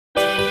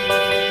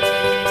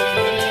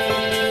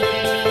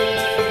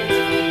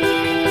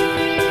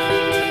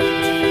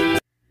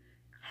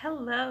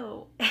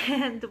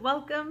and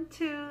welcome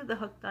to the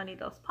Hooked on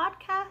Needles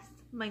podcast.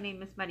 My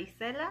name is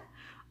Maricela,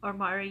 or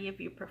Mari if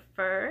you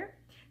prefer.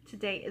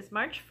 Today is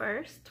March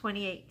 1st,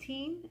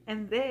 2018,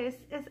 and this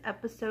is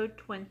episode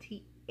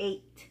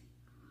 28.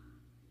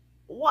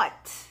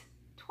 What?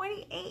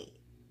 28?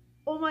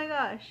 Oh my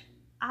gosh.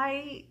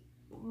 I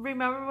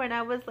remember when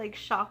I was like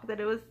shocked that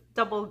it was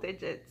double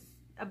digits,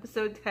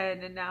 episode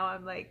 10, and now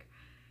I'm like,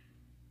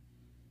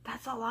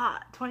 that's a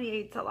lot.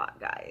 28's a lot,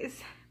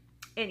 guys.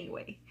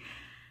 Anyway.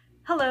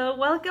 Hello,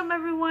 welcome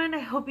everyone.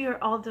 I hope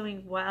you're all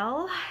doing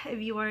well.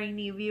 If you are a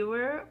new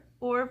viewer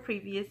or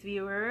previous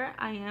viewer,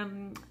 I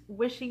am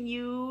wishing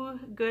you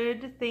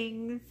good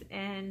things,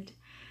 and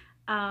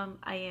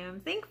I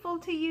am thankful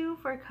to you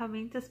for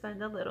coming to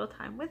spend a little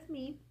time with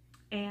me,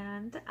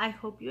 and I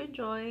hope you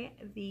enjoy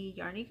the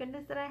yarny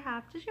goodness that I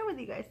have to share with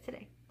you guys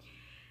today.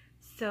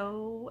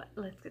 So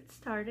let's get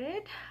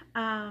started.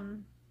 I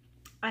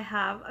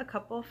have a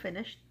couple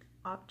finished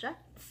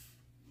objects,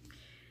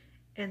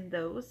 and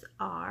those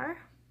are,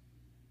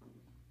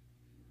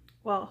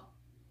 well,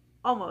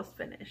 almost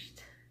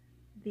finished.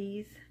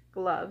 These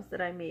gloves that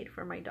I made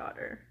for my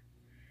daughter.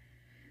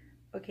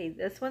 Okay,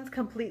 this one's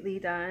completely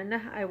done.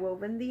 I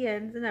woven the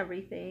ends and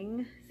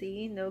everything.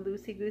 See, no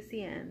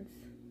loosey-goosey ends.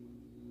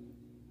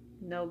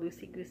 No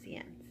loosey-goosey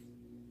ends.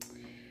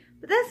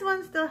 But this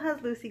one still has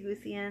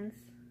loosey-goosey ends.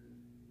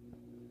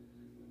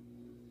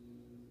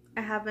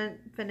 I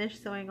haven't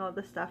finished sewing all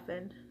the stuff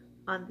in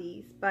on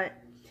these, but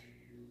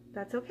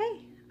that's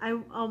okay.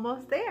 I'm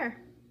almost there.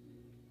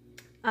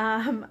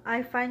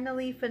 I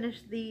finally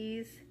finished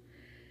these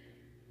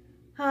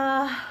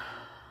over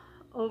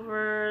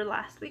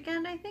last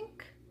weekend, I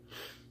think.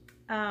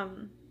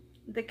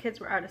 The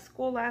kids were out of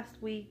school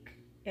last week,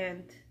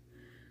 and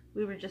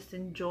we were just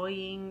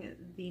enjoying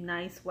the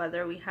nice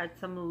weather. We had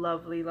some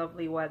lovely,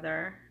 lovely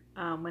weather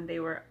when they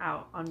were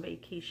out on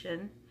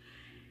vacation.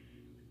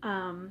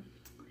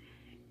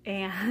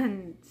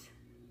 And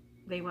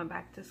they went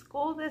back to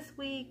school this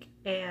week,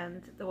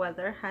 and the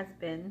weather has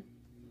been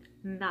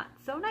not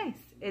so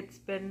nice. It's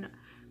been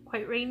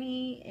quite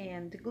rainy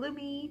and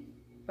gloomy,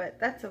 but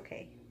that's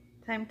okay.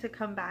 Time to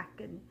come back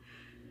and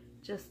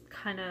just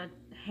kind of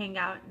hang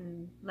out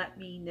and let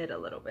me knit a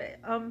little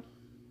bit.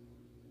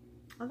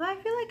 Although I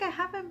feel like I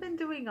haven't been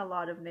doing a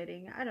lot of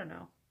knitting. I don't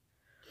know.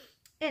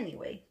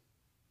 Anyway,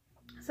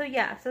 so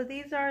yeah, so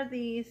these are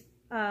these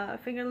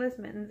fingerless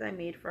mittens I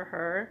made for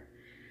her.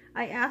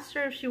 I asked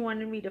her if she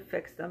wanted me to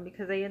fix them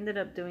because I ended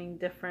up doing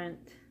different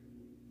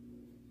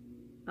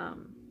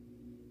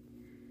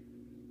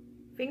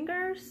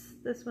fingers.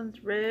 This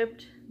one's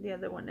ribbed, the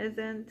other one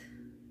isn't,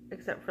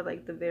 except for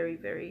like the very,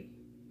 very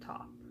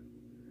top.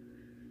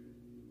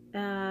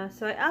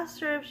 So I asked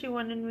her if she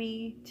wanted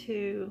me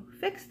to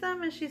fix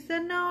them, and she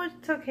said no,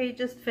 it's okay,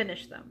 just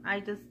finish them. I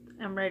just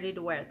am ready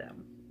to wear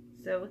them.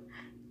 So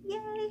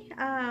yay!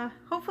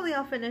 Hopefully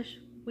I'll finish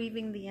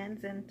weaving the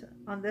ends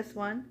on this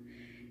one.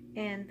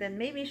 And then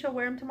maybe she'll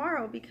wear them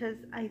tomorrow, because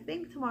I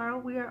think tomorrow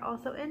we are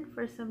also in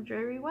for some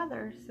dreary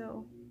weather.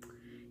 So,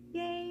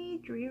 yay,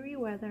 dreary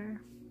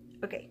weather.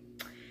 Okay,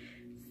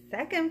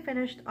 second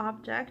finished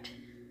object,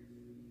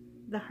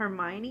 the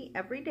Hermione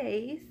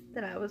Everydays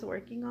that I was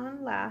working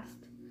on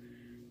last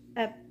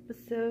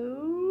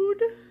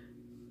episode.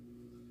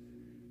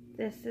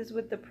 This is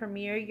with the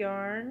Premier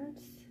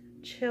Yarns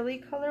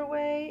Chili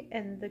colorway,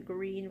 and the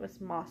green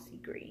was Mossy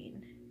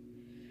Green.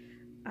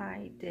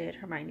 I did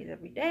Hermione's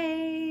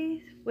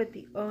Everyday with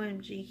the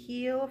OMG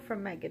heel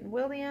from Megan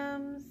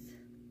Williams.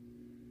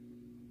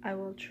 I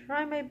will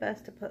try my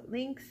best to put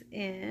links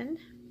in.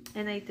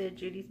 And I did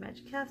Judy's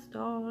Magic Cast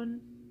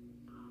On.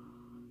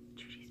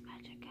 Judy's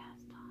Magic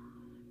Cast On.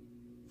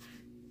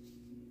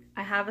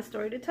 I have a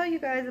story to tell you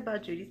guys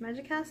about Judy's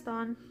Magic Cast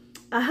On.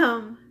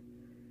 And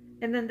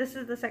then this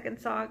is the second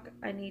sock.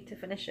 I need to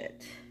finish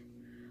it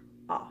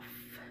off.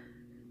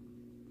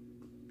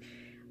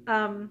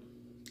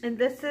 And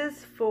this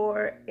is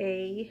for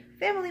a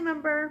family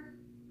member.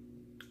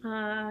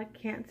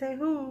 Can't say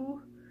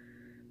who,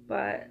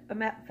 but a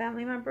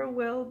family member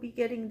will be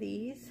getting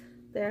these.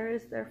 There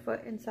is their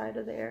foot inside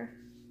of there.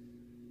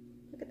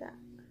 Look at that.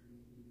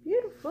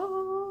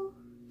 Beautiful.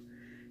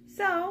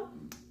 So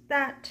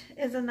that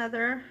is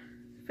another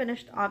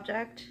finished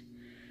object.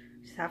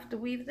 Just have to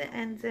weave the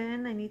ends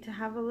in. I need to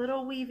have a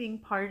little weaving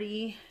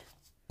party.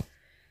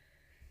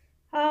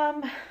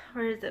 Or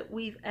is it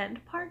weave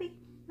end party?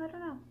 I don't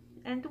know.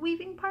 End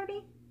weaving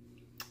party?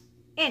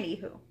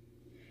 Anywho,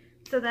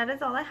 so that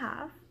is all I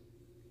have.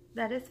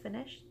 That is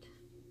finished.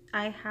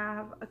 I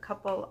have a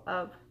couple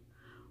of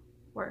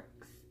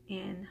works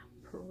in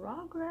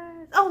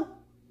progress. Oh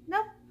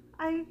no,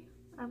 I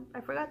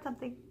forgot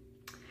something.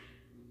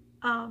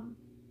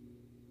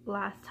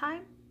 Last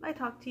time I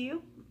talked to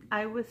you,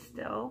 I was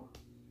still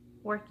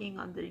working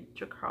on the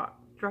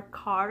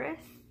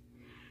Dracaris,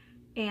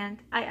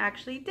 and I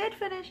actually did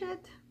finish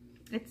it.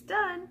 It's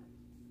done.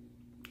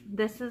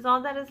 This is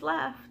all that is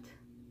left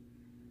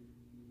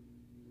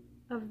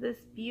of this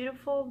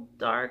beautiful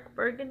dark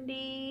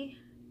burgundy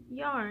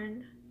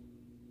yarn.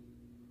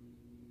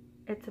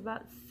 It's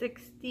about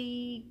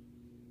 60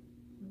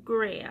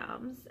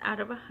 grams out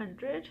of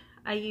 100.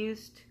 I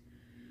used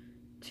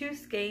 2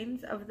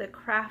 skeins of the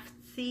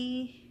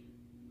Craftsy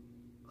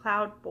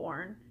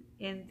Cloudborne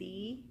in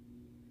the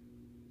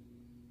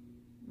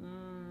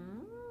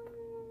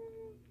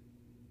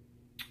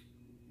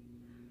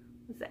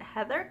was it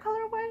Heather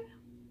colorway?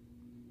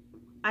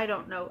 I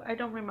don't know. I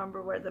don't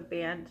remember where the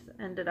band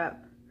ended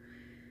up.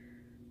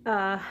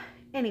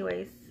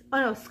 Anyways,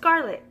 oh no,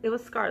 Scarlet. It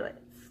was Scarlet.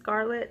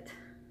 Scarlet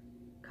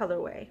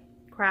colorway.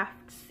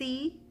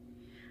 Craftsy.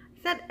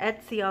 I said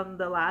Etsy on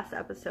the last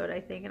episode,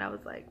 I think, and I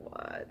was like,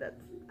 what?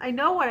 That's I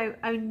know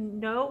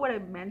what I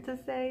meant to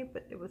say,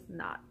 but it was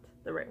not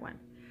the right one.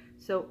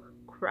 So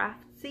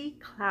Craftsy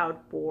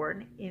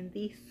Cloudborne in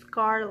the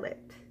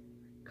Scarlet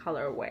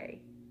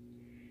colorway.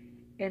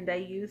 And I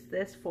use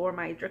this for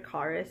my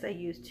Dracarys. I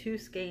used 2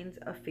 skeins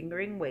of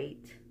fingering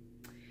weight.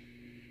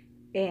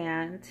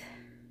 And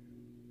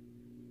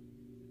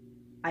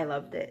I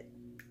loved it.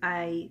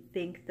 I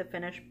think the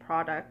finished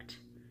product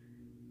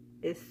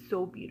is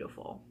so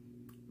beautiful.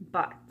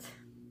 But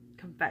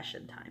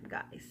confession time,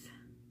 guys.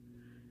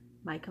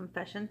 My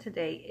confession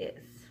today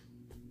is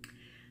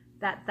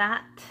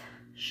that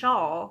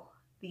shawl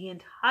the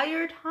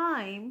entire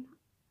time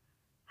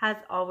has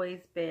always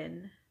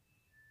been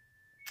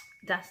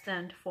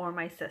destined for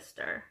my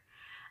sister.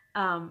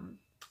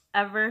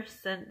 Ever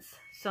since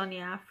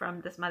Sonia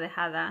from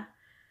Desmadejada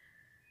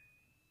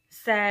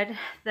said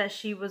that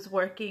she was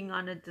working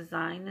on a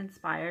design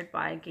inspired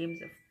by Game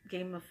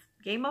of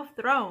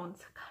Thrones.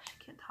 Gosh,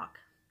 I can't talk.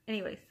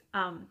 Anyways,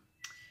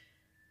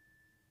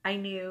 I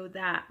knew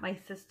that my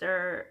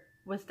sister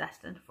was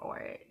destined for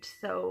it.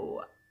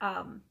 So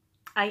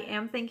I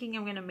am thinking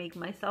I'm gonna make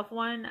myself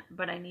one,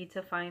 but I need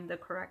to find the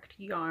correct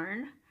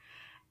yarn,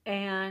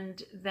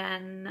 and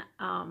then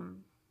I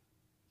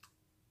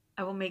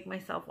will make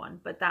myself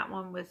one. But that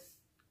one was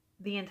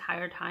the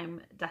entire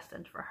time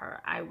destined for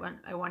her. I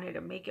wanted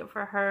to make it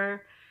for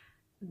her.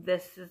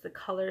 This is the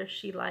color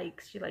she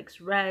likes. She likes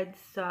reds,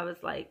 so I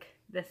was like,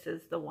 this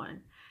is the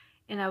one.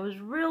 And I was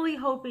really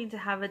hoping to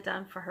have it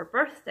done for her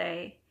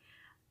birthday,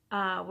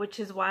 which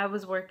is why I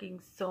was working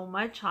so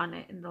much on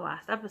it in the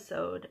last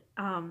episode.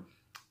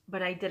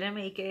 But I didn't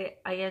make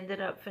it. I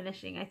ended up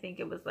finishing, I think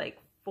it was like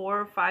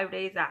 4 or 5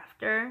 days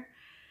after.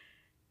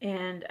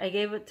 And I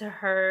gave it to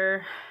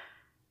her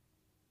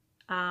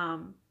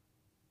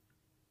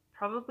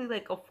probably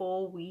like a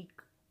full week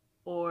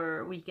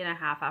or week and a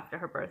half after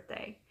her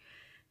birthday,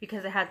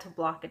 because I had to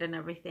block it and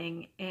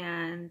everything.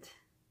 And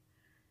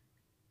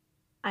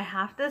I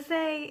have to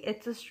say,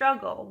 it's a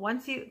struggle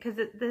once you, because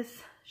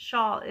this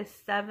shawl is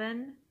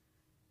 7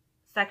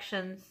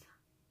 sections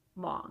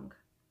long,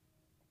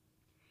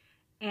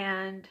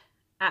 and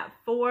at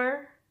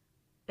 4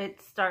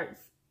 it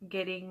starts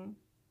getting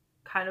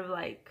kind of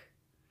like,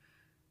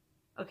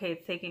 okay,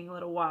 it's taking a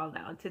little while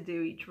now to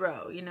do each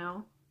row, you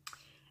know.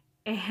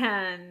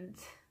 And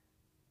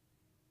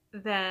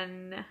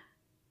then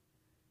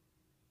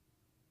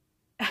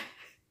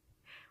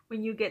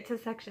when you get to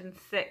section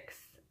 6,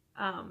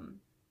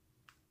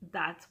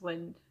 that's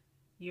when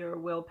your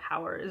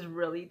willpower is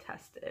really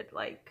tested.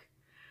 Like,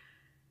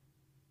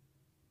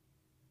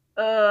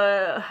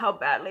 how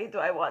badly do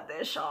I want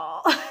this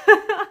shawl?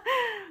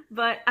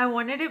 But I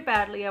wanted it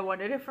badly. I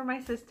wanted it for my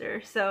sister.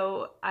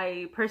 So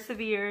I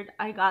persevered.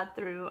 I got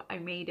through. I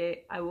made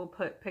it. I will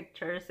put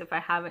pictures, if I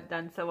haven't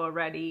done so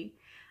already,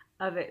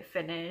 of it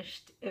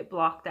finished. It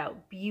blocked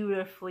out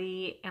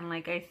beautifully. And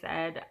like I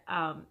said,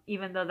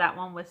 even though that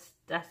one was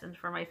destined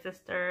for my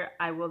sister,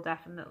 I will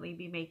definitely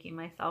be making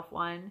myself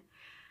one.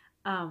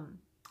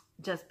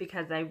 Just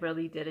because I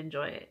really did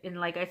enjoy it. And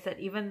like I said,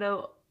 even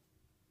though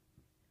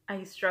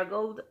I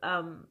struggled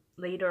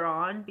later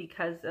on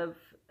because of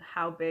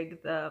how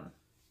big the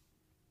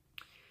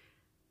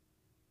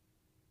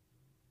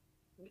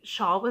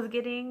shawl was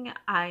getting,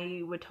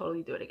 I would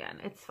totally do it again.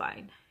 It's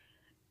fine.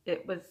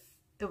 It was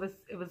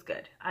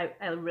good.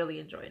 I really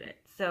enjoyed it.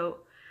 So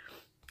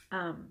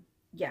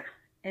yeah.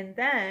 And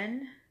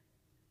then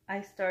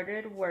I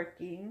started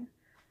working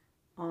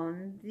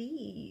on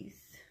these.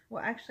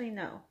 Well, actually,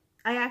 no.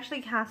 I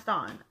actually cast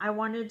on. I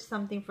wanted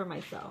something for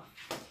myself.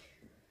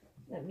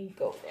 Let me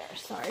go there.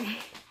 Sorry.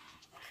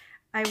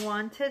 I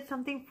wanted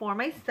something for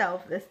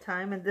myself this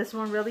time, and this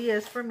one really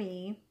is for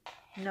me.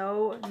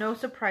 No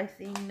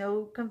surprising,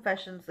 no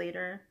confessions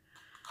later.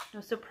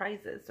 No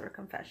surprises or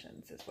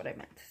confessions is what I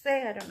meant to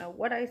say. I don't know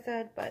what I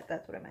said, but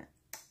that's what I meant.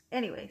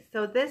 Anyway,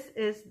 so this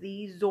is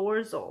the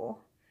Zorzel.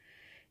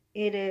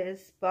 It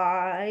is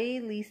by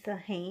Lisa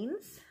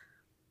Haynes.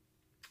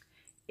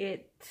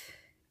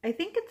 I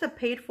think it's a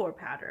paid for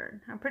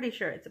pattern. I'm pretty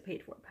sure it's a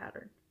paid for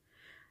pattern.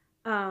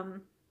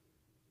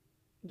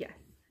 Yes,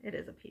 it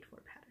is a paid for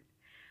pattern.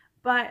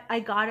 But I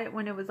got it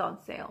when it was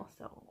on sale,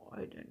 so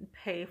I didn't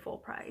pay full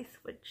price,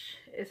 which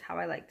is how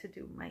I like to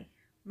do my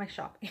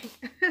shopping.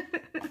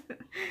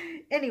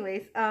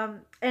 Anyways,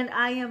 and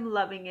I am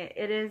loving it.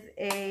 It is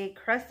a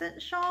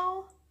crescent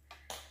shawl.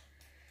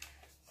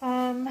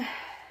 And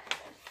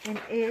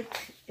it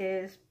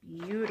is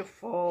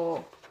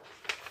beautiful.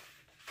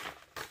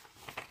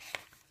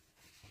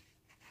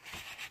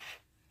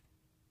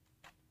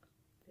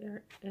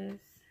 is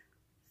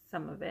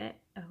some of it.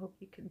 I hope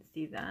you can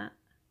see that.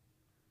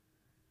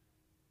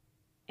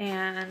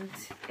 And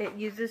it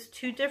uses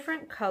 2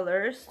 different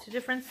colors, 2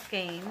 different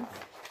skeins.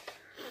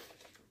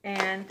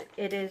 And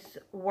it is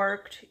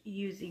worked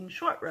using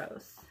short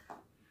rows.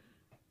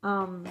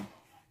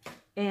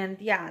 And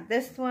yeah,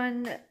 this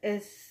one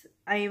is,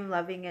 I am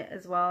loving it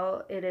as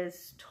well. It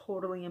is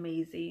totally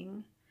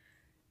amazing.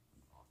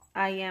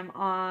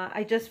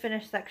 I just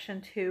finished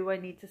section 2. I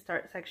need to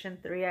start section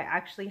 3. I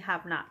actually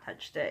have not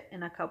touched it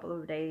in a couple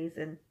of days.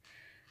 And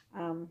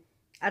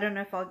I don't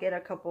know if I'll get a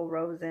couple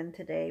rows in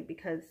today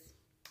because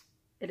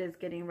it is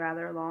getting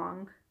rather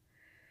long.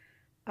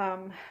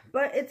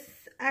 But it's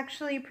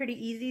actually pretty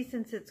easy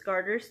since it's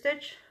garter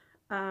stitch.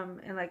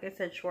 And like I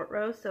said, short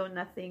row, so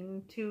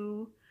nothing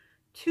too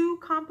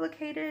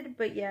complicated,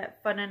 but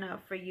yet fun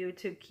enough for you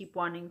to keep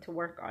wanting to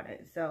work on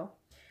it. So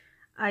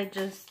I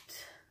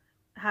just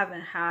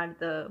haven't had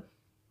the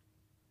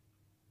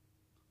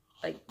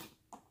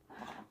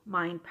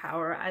mind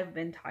power. I've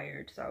been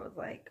tired, so I was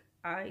like,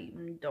 I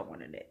don't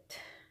want to knit.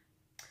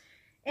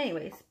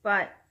 Anyways,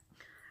 but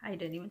I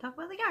didn't even talk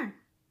about the yarn.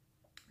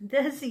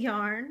 This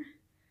yarn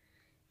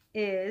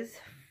is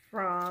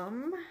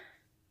from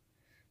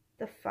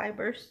the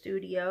Fiber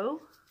Studio.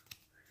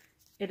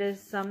 It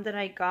is some that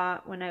I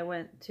got when I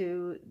went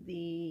to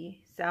the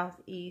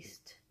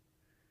Southeast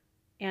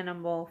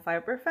Animal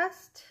Fiber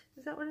Fest.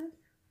 Is that what it is?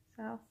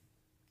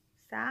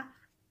 SAF?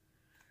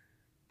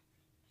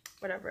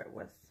 Whatever it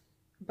was.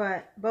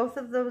 But both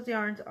of those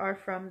yarns are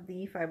from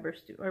the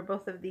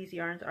both of these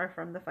yarns are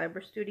from the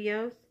Fiber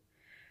Studios.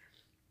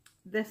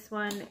 This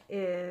one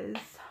is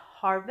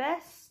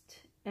Harvest,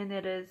 and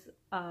it is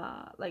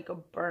like a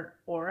burnt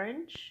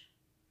orange.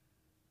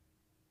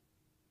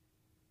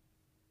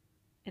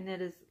 And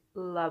it is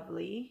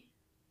lovely.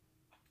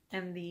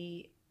 And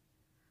the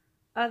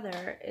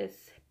other is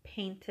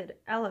Painted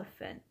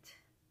Elephant,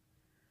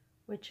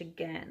 which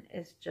again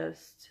is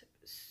just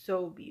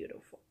so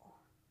beautiful.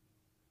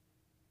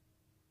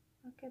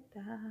 Look at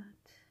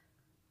that.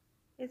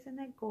 Isn't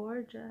it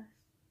gorgeous?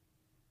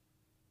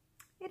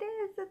 It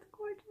is. It's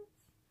gorgeous.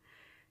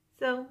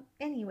 So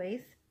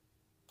anyways,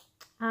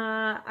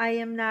 I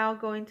am now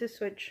going to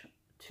switch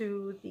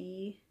to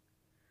the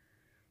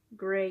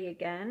gray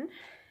again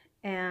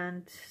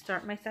and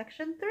start my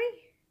section 3.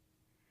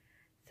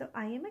 So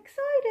I am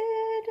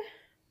excited.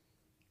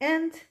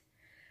 And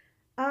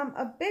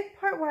a big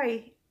part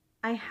why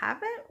I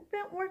haven't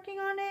been working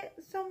on it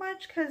so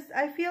much, because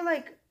I feel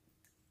like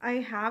I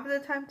have the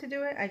time to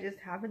do it, I just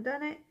haven't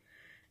done it,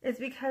 is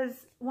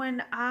because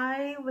when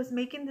I was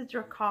making the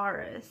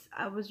Dracarys,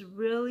 I was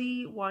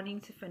really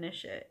wanting to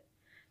finish it.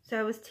 So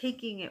I was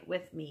taking it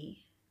with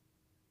me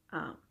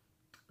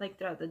like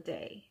throughout the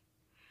day.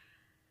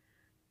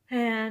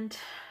 And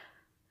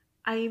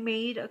I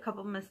made a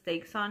couple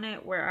mistakes on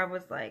it where I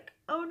was like,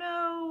 oh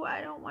no,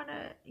 I don't want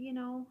to, you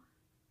know,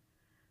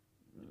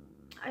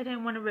 I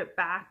didn't want to rip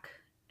back.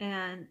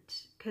 And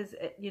because,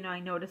 you know, I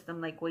noticed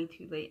them like way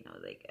too late and I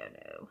was like,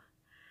 oh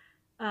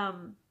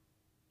no.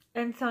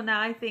 And so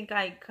now I think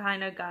I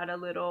kind of got a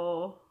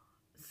little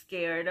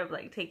scared of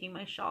like taking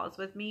my shawls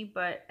with me,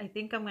 but I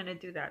think I'm going to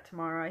do that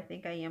tomorrow. I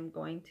think I am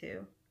going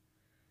to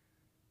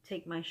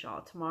take my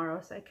shawl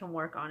tomorrow so I can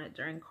work on it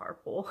during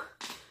carpool.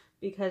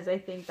 Because I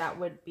think that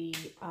would be,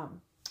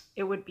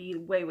 it would be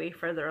way, way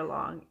further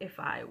along if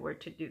I were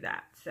to do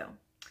that. So,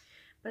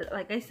 but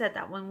like I said,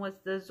 that one was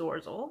the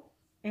Zorzel.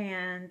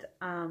 And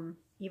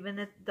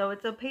even though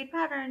it's a paid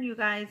pattern, you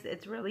guys,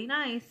 it's really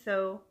nice.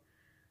 So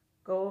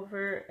go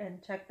over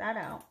and check that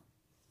out.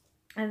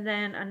 And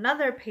then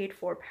another paid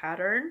for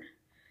pattern.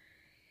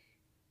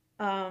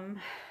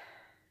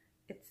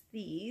 It's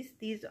these.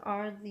 These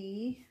are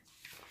the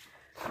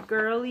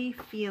Girly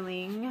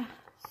Feeling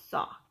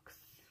socks.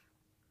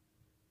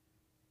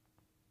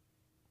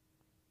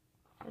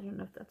 I don't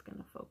know if that's going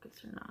to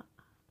focus or not.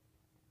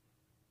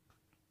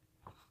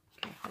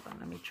 Okay, hold on.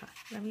 Let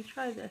me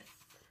try this.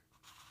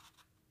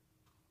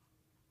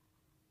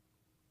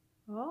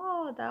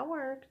 Oh, that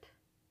worked.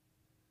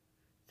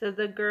 So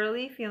the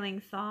Girly Feeling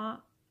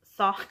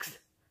socks.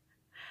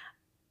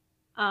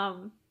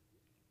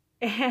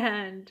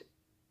 And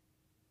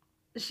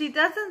she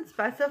doesn't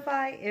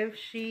specify if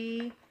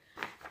she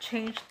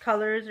changed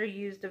colors or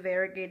used a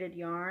variegated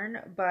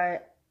yarn,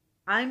 but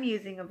I'm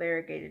using a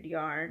variegated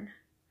yarn.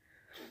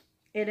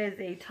 It is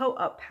a toe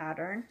up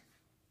pattern,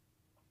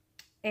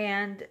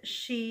 and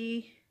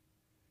she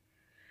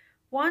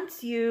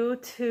wants you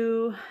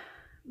to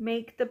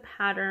make the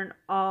pattern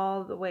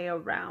all the way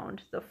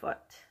around the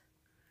foot,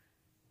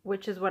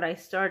 which is what I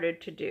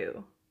started to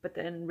do, but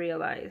then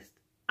realized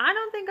I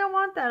don't think I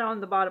want that on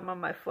the bottom of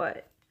my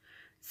foot.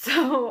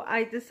 So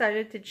I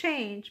decided to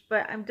change,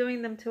 but I'm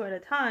doing them 2 at a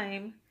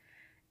time.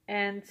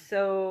 And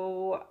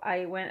so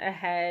I went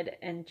ahead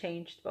and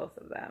changed both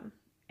of them.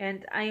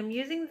 And I am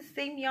using the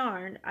same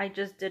yarn, I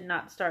just did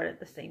not start at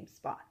the same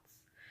spots.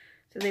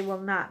 So they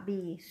will not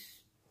be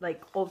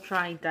like ultra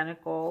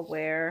identical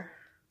where,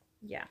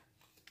 yeah.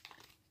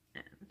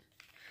 And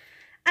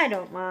I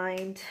don't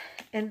mind.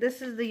 And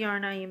this is the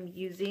yarn I am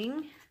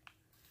using.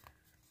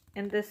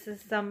 And this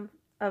is some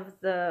of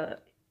the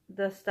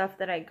stuff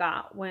that I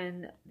got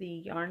when the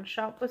yarn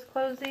shop was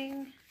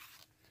closing.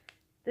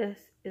 This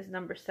is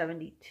number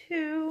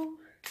 72.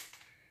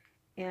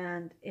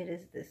 And it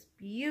is this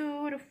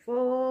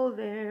beautiful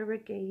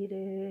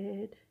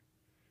variegated.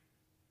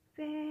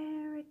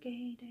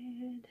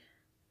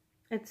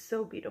 It's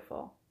so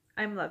beautiful.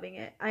 I'm loving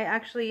it. I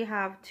actually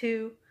have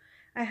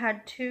I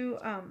had two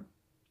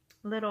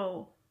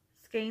little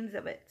skeins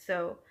of it.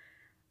 So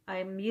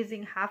I'm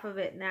using half of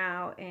it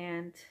now,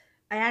 and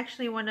I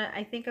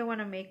think I want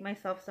to make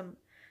myself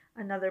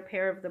another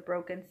pair of the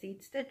broken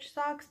seed stitch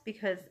socks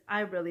because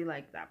I really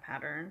like that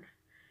pattern.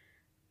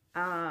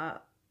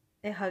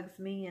 It hugs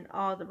me in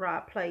all the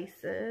right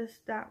places.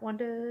 That one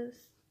does.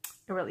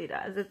 It really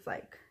does. It's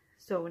like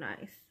so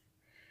nice.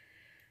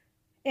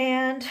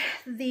 And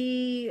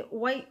the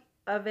white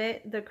of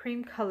it, the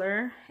cream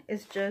color,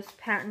 is just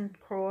Patton's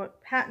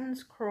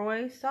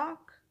Croy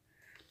sock.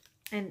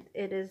 And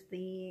it is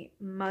the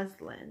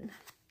muslin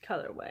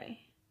colorway.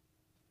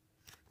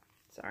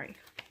 Sorry.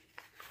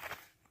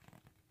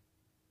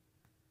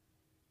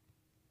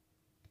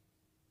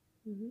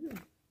 Ooh.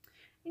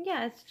 And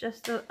yeah, it's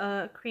just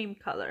a cream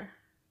color.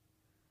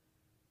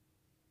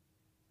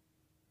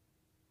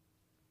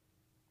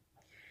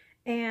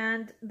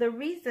 And the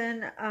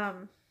reason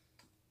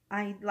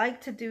I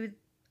like to do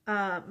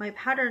my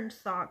patterned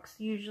socks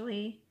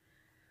usually,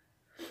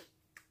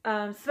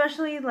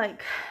 especially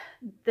like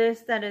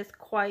this that is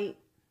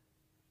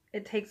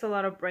it takes a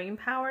lot of brain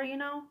power, you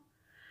know,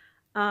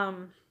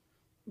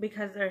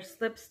 because there's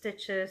slip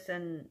stitches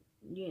and,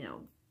 you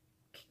know,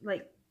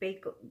 like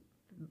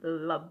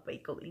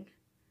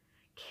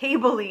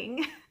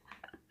cabling.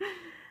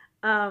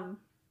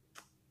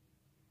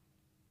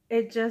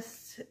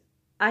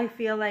 I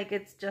feel like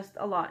it's just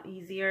a lot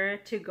easier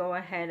to go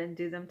ahead and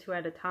do them 2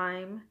 at a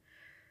time,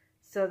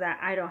 so that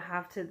I don't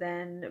have to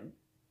then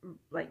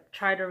like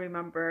try to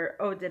remember,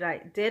 oh, did I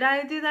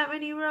do that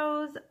many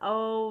rows?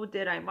 Oh,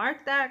 did I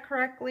mark that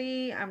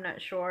correctly? I'm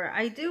not sure.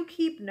 I do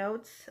keep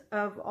notes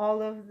of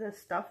all of the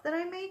stuff that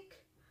I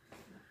make.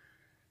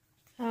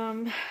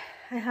 I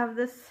have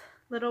this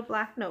little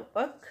black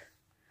notebook,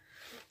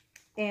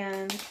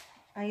 and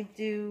I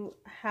do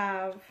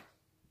have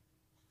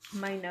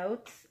my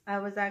notes. I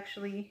was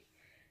actually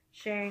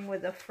sharing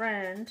with a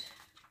friend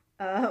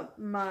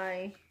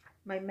my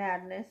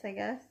madness, I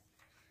guess.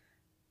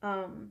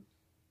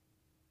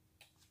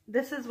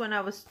 This is when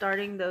I was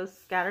starting those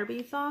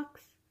Scatterbee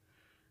socks,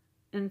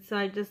 and so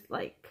I just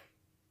like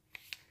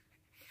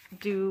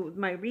do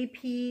my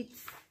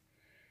repeats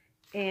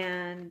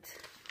and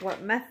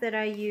what method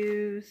I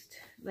used.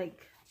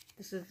 Like,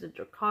 this is the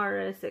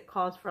Dracaris. It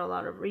calls for a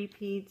lot of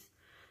repeats.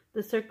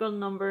 The circle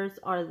numbers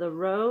are the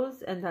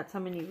rows, and that's how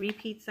many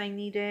repeats I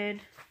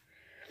needed.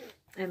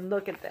 And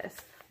look at this.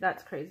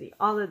 That's crazy.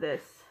 All of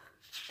this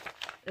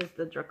is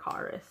the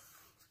Dracaris.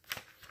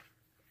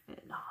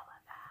 And all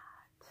of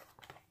that.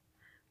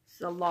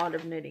 It's a lot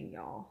of knitting,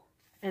 y'all.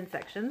 And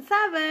section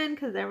 7,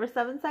 because there were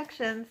 7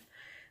 sections.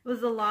 It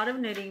was a lot of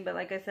knitting, but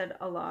like I said,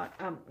 a lot.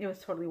 It was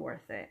totally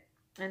worth it.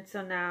 And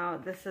so now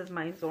this is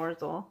my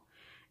Zorzel.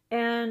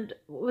 And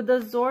with the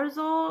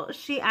Zorzel,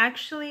 she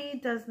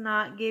actually does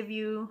not give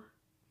you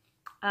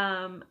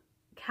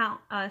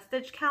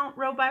stitch count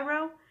row by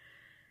row,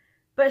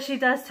 but she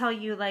does tell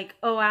you like,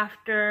 oh,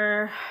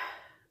 after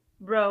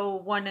row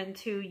 1 and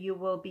 2, you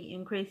will be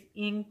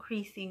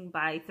increasing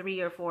by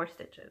 3 or 4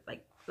 stitches.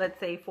 Like, let's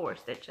say 4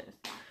 stitches.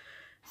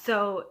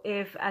 So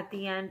if at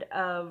the end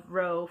of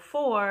row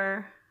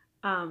 4,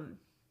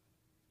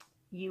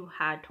 you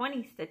had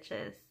 20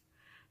 stitches,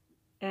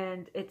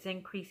 and it's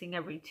increasing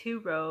every 2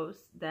 rows,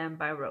 then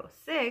by row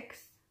 6,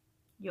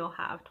 you'll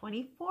have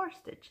 24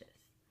 stitches.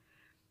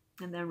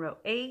 And then row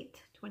 8,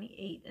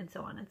 28, and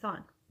so on and so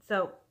on.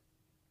 So,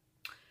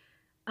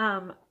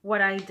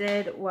 what I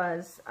did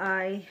was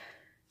I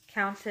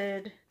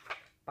counted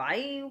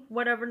by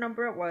whatever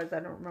number it was.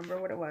 I don't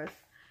remember what it was.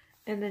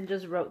 And then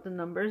just wrote the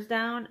numbers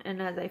down. And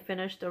as I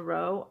finished a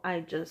row, I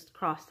just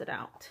crossed it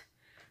out.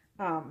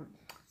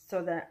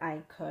 So that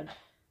I could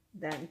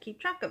then keep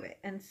track of it.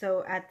 And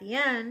so at the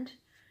end,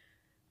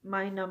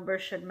 my number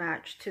should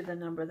match to the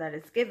number that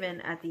is given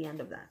at the end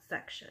of that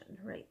section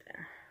right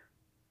there.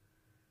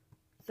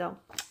 So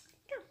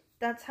yeah,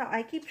 that's how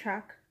I keep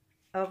track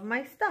of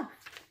my stuff.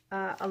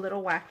 A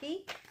little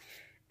wacky,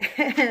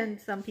 and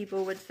some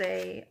people would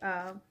say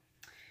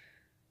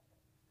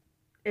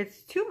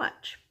it's too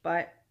much,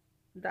 but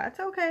that's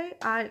okay.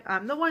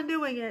 I'm the one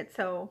doing it,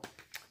 so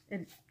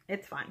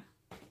it's fine.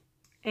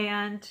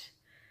 And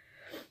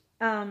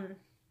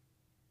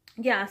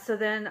yeah, so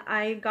then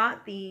I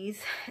got these,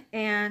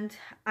 and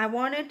I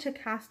wanted to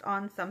cast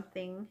on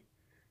something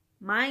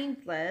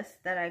mindless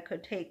that I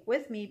could take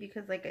with me,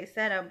 because like I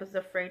said, I was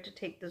afraid to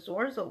take the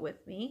Zorzel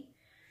with me.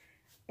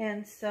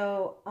 And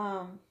so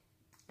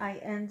I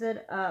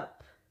ended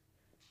up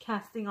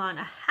casting on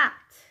a hat,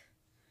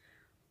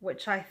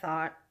 which I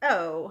thought,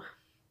 oh,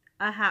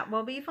 a hat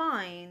will be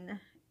fine.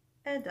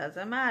 it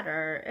doesn't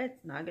matter.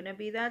 It's not gonna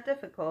be that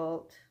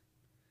difficult.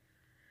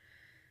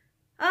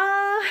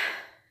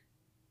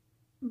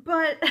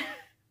 But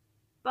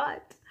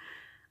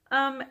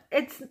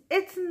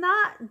it's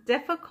not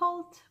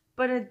difficult,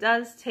 but it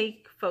does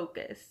take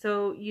focus.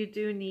 So you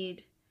do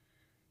need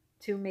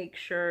to make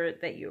sure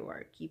that you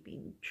are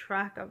keeping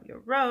track of your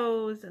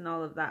rows and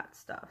all of that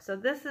stuff. So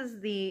this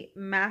is the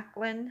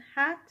Macklin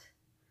hat.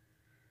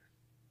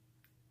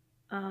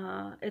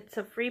 It's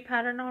a free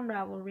pattern on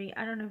Ravelry.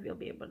 I don't know if you'll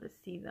be able to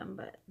see them,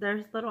 but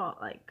there's little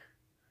like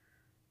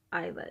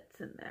eyelets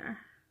in there.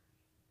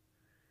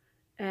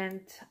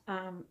 And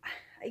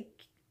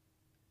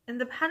in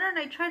the pattern,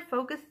 I tried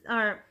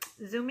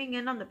zooming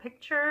in on the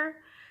picture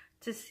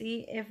to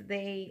see if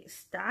they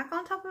stack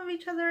on top of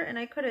each other, and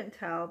I couldn't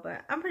tell,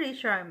 but I'm pretty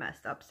sure I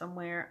messed up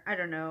somewhere. I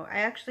don't know. I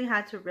actually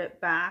had to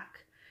rip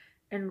back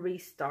and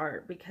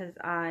restart because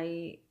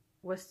I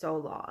was so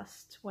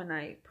lost when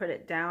I put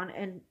it down,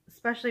 and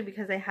especially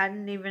because I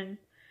hadn't even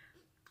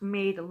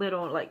made a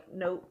little like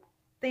note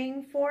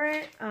thing for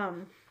it.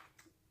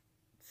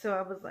 So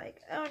I was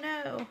like, oh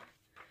no.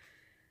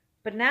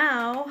 But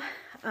now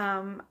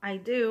I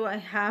do. I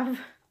have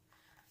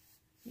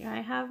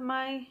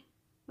my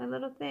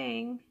little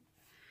thing,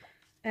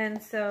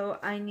 and so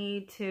I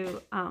need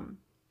to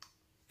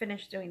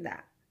finish doing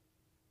that.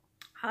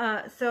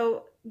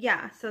 So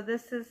yeah, so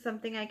this is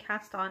something I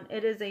cast on.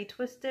 It is a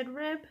twisted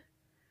rib,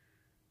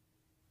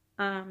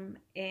 and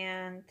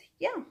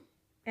yeah,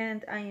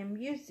 and I am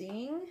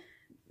using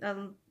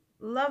a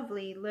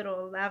lovely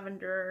little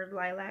lavender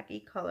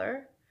lilac-y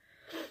color.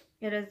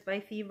 It is by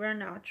Fibra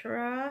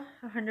Natura,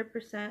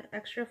 100%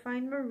 extra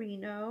fine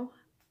merino.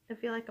 I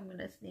feel like I'm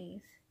gonna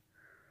sneeze.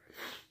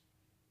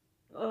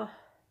 Ugh.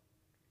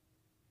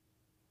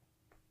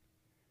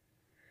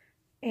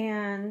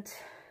 And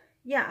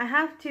yeah, I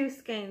have two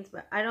skeins,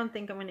 but I don't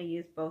think I'm gonna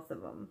use both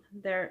of them.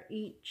 They're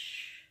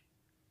each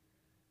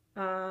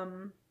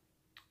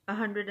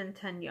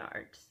 110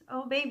 yards.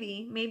 Oh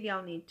baby, maybe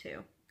I'll need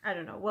two. I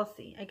don't know, we'll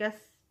see. I guess,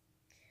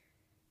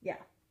 yeah.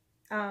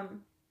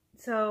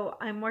 So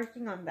I'm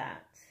working on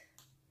that.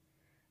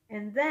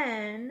 And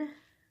then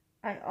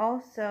I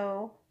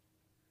also,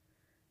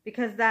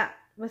 because that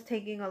was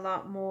taking a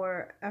lot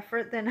more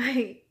effort than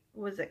I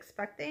was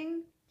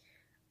expecting,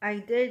 I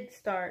did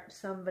start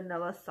some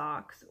vanilla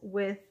socks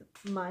with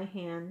my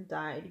hand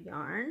dyed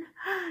yarn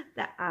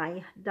that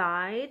I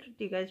dyed.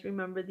 Do you guys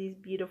remember these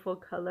beautiful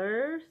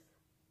colors?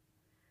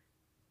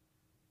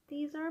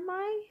 These are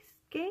my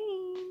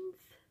skeins.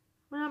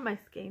 Well, not my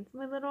skeins,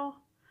 my little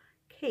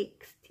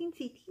cakes,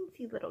 teensy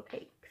little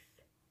cakes,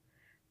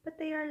 but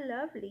they are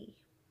lovely.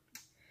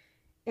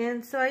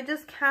 And so I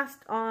just cast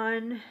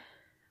on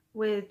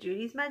with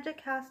Judy's Magic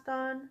Cast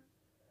On,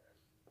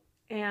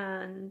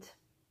 and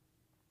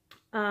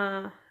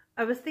I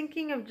was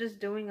thinking of just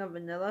doing a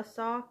vanilla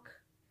sock,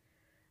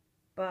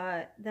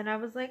 but then I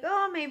was like,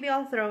 oh, maybe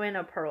I'll throw in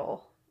a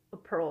pearl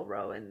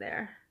row in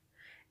there.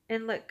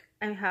 And look,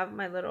 I have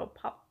my little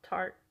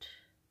Pop-Tart.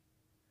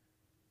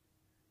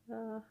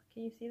 Can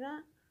you see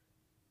that?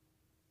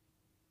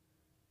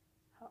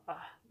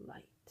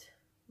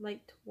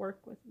 Light to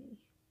work with me.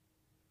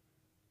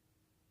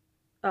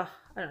 I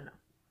don't know.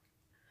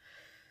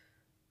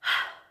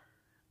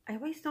 I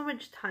waste so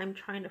much time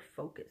trying to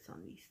focus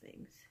on these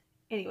things.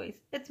 Anyways,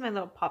 it's my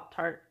little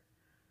Pop-Tart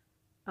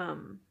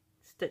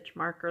stitch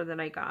marker that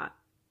I got.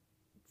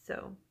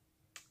 So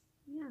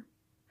yeah.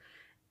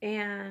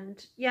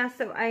 And yeah,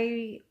 so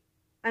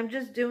I'm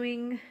just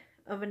doing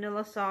a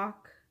vanilla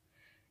sock,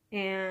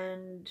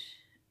 and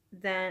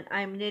then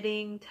I'm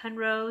knitting 10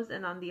 rows,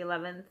 and on the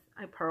 11th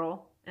I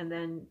purl, and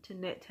then to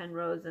knit 10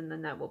 rows, and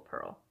then I will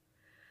purl.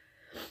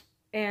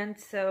 And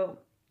so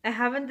I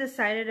haven't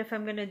decided if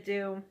I'm gonna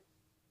do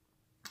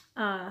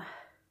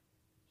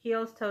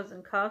heels, toes,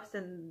 and cuffs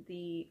in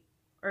the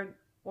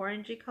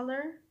orangey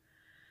color,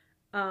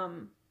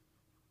 and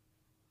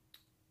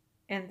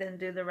then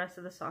do the rest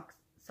of the sock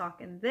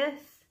in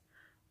this,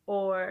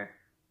 or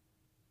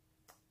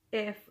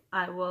if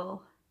I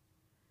will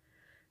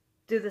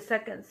do the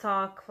second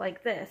sock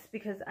like this,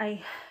 because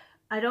I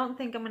don't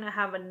think I'm gonna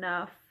have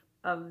enough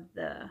of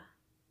the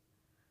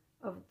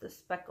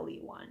speckly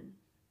one.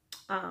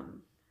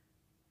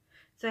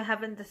 So I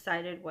haven't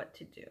decided what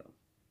to do.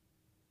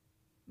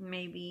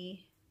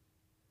 Maybe,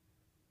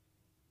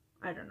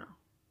 I don't know,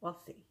 we'll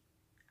see.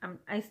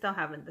 I still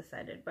haven't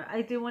decided, but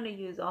I do want to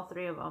use all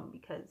three of them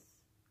because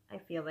I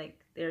feel like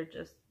they're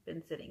just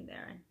been sitting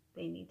there and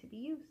they need to be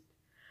used.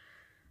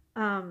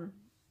 And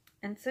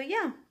so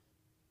yeah,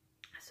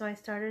 so I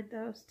started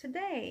those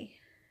today,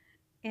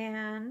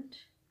 and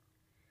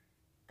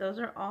those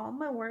are all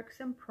my works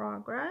in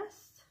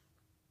progress.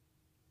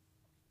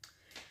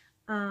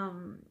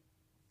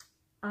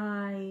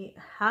 I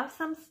have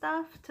some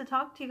stuff to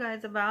talk to you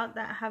guys about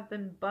that have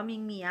been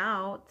bumming me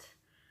out.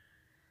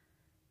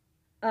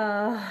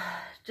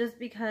 Just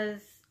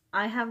because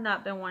I have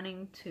not been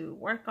wanting to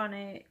work on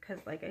it, because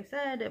like I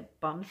said, it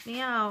bums me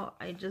out.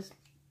 I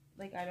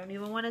don't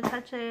even want to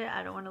touch it.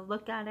 I don't want to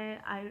look at it.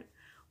 I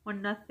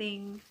want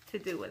nothing to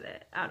do with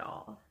it at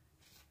all.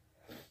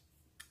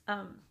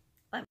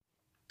 let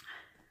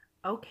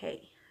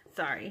okay,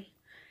 sorry.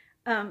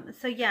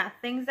 So yeah,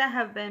 things that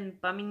have been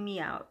bumming me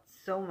out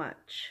so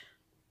much.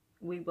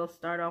 We will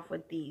start off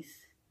with these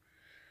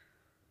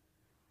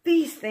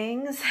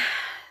things.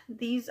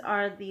 These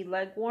are the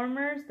leg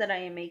warmers that I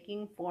am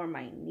making for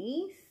my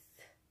niece.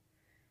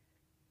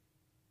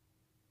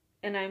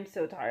 And I'm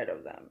so tired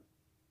of them.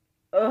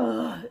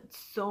 Ugh, it's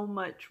so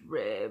much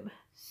rib.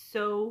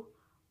 So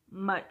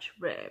much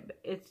rib.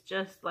 It's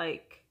just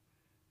like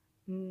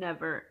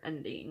never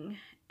ending.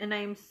 And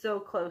I'm so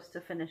close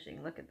to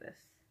finishing. Look at this.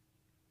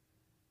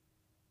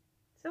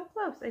 So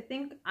close. I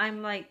think I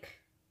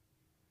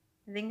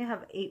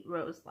have 8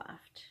 rows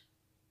left.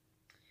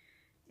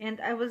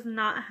 And I was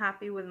not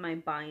happy with my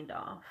bind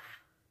off.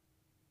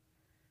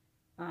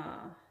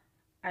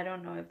 I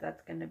don't know if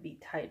that's going to be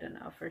tight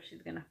enough, or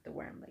she's going to have to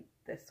wear them like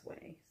this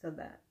way so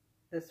that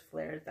this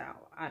flares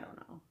out. I don't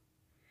know.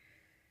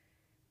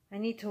 I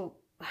need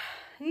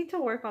to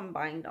work on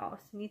bind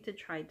offs. I need to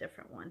try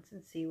different ones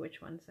and see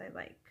which ones I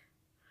like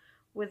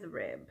with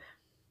rib.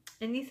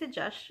 Any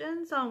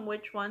suggestions on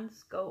which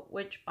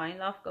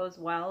bind off goes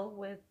well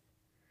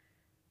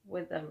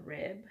with a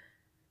rib?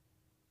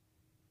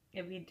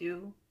 If you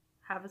do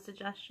have a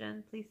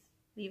suggestion, please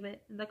leave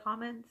it in the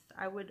comments.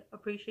 I would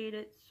appreciate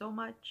it so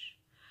much.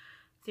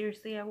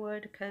 Seriously, I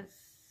would, because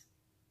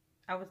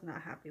I was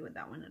not happy with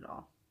that one at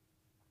all.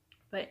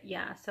 But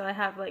yeah, so I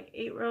have like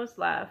 8 rows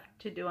left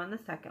to do on the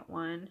second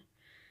one.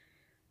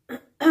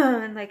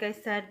 And like I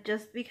said,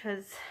 just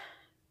because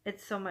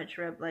it's so much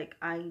rib, like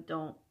I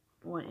don't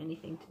want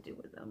anything to do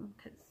with them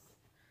because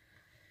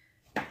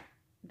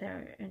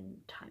they're in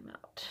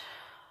timeout.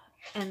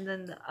 And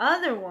then the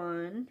other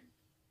one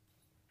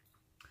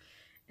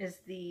is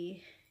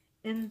the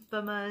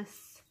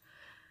infamous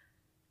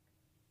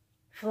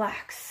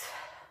flax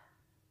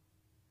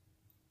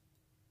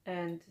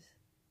and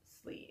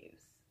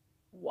sleeves.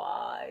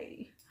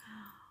 Why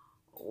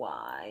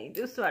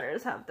do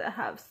sweaters have to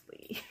have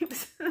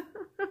sleeves?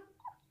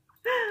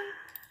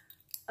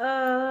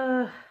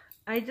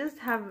 I just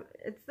have,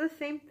 it's the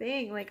same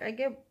thing. Like I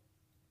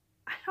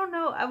don't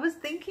know. I was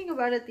thinking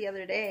about it the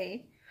other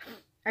day.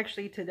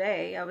 Actually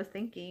today I was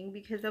thinking,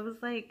 because I was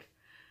like,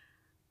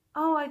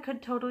 oh, I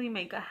could totally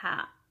make a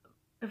hat.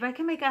 If I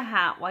can make a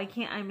hat, why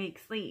can't I make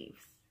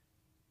sleeves?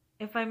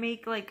 If I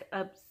make like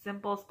a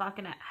simple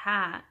stockinette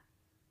hat,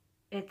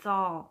 it's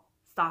all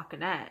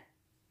stockinette.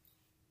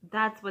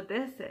 That's what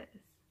this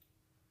is.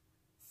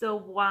 So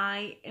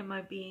why am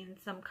I being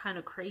some kind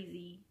of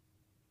crazy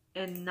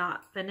and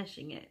not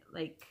finishing it?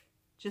 Like,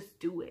 just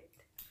do it.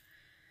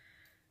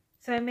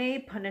 So I may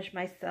punish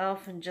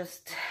myself and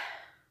just,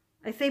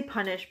 I say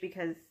punish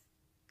because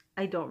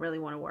I don't really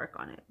want to work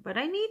on it, but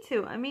I need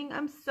to. I mean,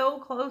 I'm so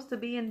close to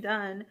being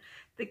done.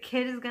 The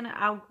kid is going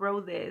to outgrow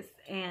this,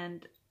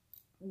 and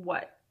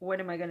what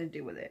am I going to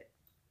do with it?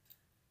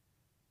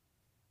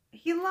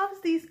 He loves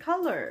these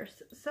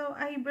colors, so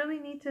I really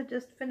need to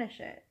just finish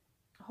it.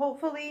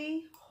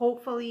 Hopefully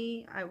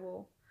I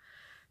will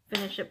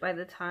finish it by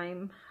the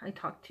time I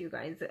talk to you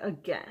guys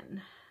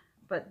again.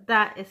 But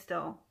that is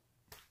still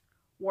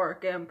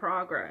work in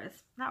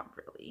progress. Not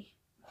really.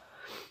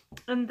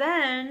 And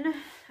then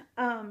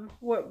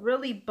what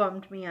really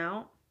bummed me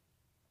out,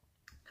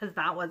 because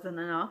that wasn't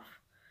enough,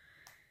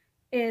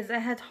 is I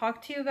had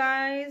talked to you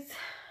guys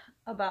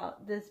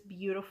about this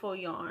beautiful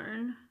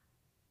yarn.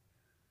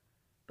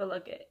 But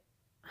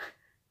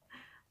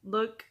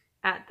look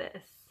at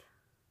this.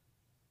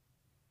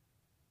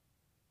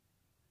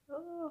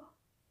 Oh.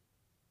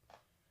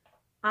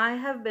 I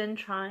have been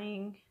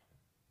trying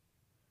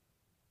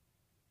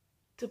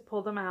to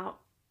pull them out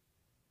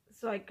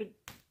so I could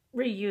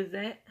reuse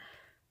it,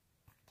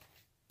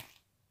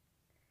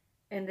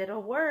 and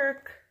it'll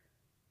work,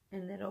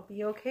 and it'll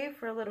be okay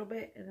for a little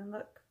bit, and then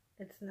look,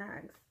 it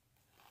snags.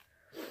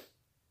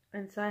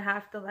 And so I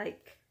have to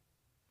like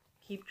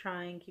keep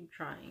trying.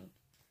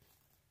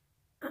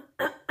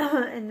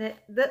 And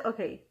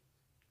okay,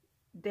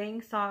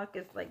 dang sock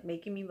is like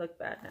making me look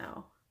bad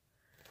now,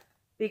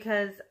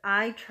 because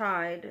I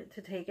tried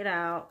to take it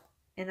out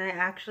and I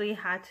actually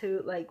had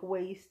to like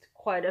waste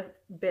quite a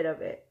bit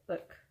of it.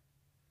 Look,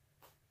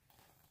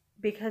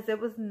 because it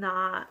was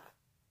not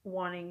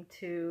wanting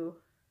to.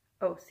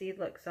 Oh, see,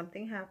 look,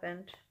 something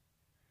happened.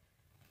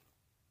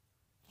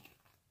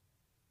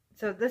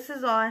 So this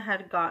is all I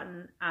had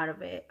gotten out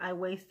of it. I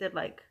wasted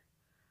like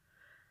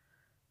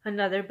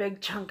another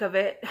big chunk of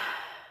it.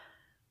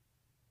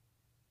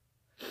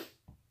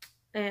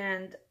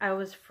 And I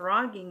was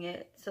frogging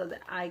it so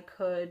that I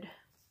could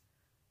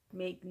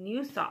make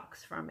new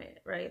socks from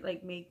it, right?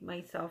 Like make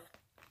myself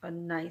a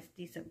nice,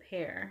 decent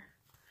pair.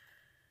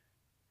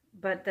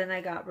 But then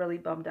I got really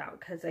bummed out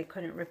because I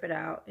couldn't rip it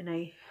out, and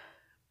I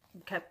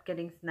kept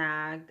getting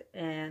snagged,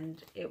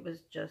 and it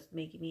was just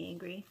making me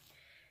angry.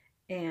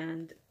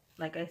 And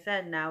like I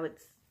said, now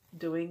it's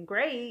doing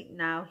great.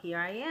 Now here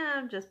I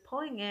am just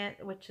pulling it,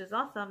 which is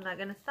awesome. I'm not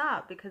going to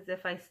stop, because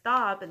if I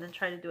stop and then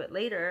try to do it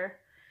later,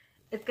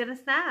 it's going to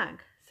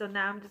snag. So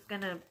now I'm just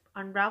going to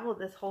unravel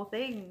this whole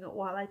thing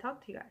while I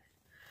talk to you guys.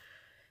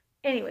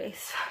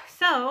 Anyways,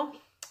 so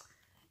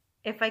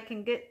if I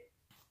can get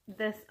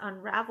this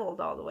unraveled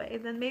all the way,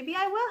 then maybe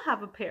I will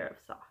have a pair of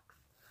socks.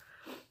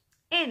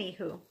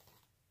 Anywho,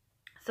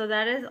 so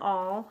that is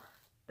all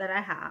that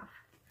I have.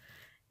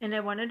 And I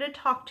wanted to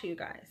talk to you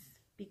guys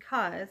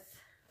because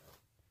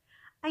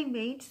I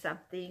made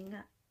something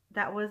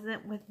that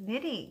wasn't with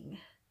knitting.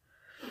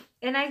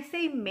 And I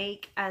say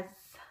make as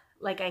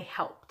like I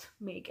helped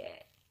make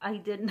it. I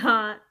did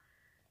not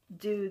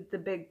do the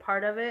big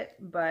part of it,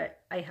 but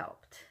I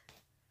helped.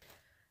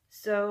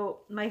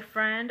 So my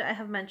friend, I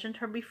have mentioned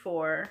her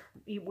before.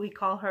 We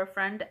call her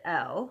friend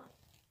L.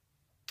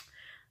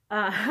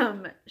 I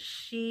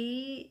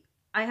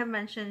have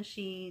mentioned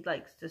she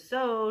likes to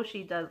sew.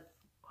 She does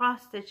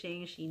cross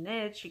stitching. She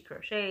knits. She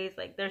crochets.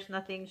 Like there's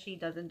nothing she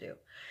doesn't do.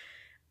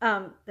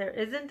 There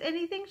isn't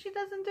anything she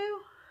doesn't do.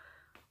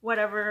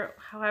 Whatever,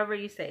 however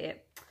you say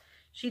it,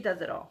 she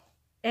does it all.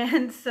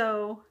 And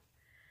so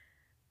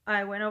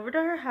I went over to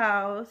her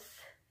house,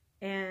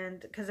 and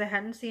because I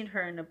hadn't seen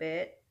her in a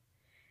bit,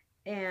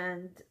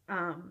 and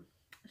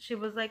she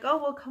was like, oh,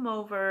 we'll come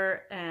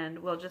over and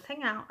we'll just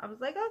hang out. I was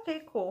like,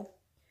 okay, cool.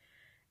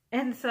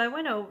 And so I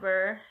went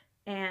over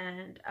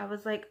and I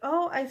was like,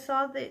 oh, I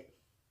saw that,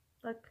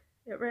 look,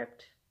 it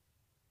ripped.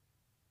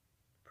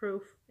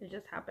 Proof, it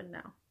just happened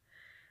now.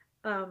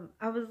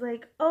 I was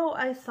like, oh,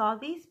 I saw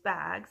these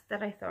bags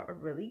that I thought were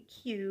really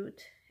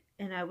cute,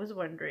 and I was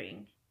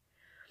wondering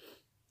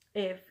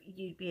if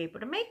you'd be able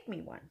to make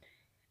me one.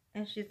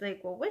 And she's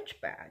like, well, which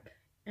bag?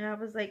 And I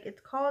was like, it's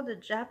called a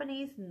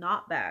Japanese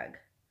knot bag.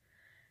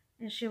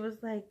 And she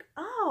was like,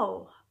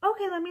 oh,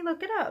 okay, let me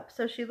look it up.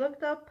 So she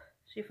looked up,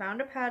 she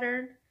found a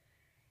pattern,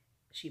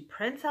 she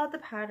prints out the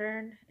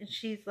pattern, and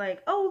she's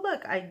like, oh,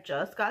 look, I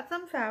just got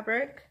some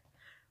fabric.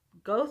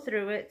 Go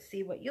through it,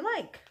 see what you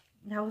like.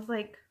 And I was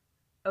like,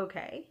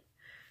 okay,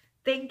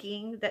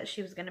 thinking that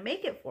she was going to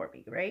make it for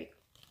me, right?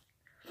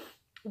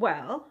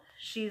 Well,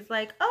 she's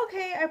like,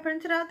 okay, I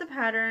printed out the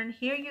pattern.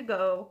 Here you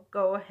go.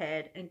 Go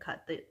ahead and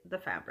cut the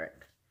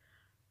fabric.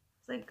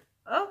 It's like,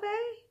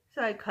 okay.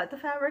 So I cut the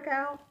fabric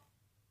out,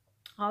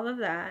 all of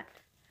that.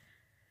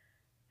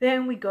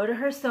 Then we go to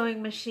her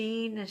sewing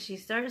machine and she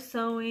starts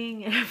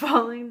sewing and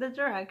following the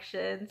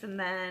directions. And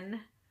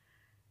then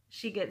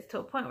she gets to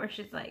a point where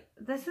she's like,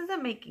 this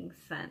isn't making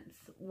sense.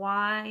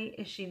 Why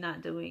is she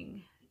not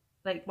doing,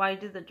 like, why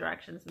do the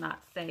directions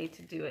not say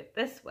to do it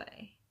this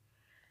way?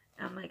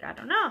 And I'm like, I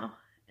don't know.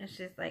 And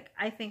she's like,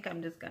 I think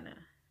I'm just gonna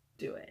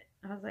do it.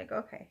 I was like,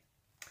 okay.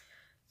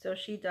 So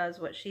she does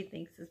what she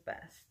thinks is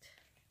best.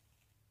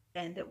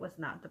 And it was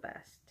not the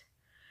best.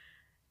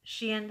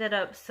 She ended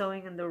up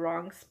sewing in the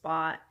wrong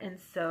spot. And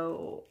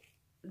so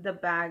the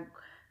bag,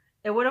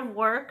 it would have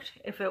worked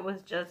if it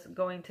was just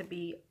going to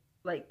be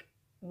like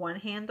one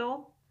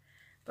handle,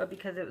 but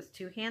because it was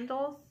two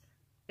handles,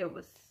 it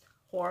was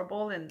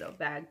horrible, and the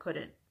bag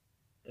couldn't,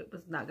 it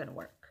was not gonna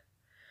work.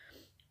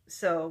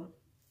 So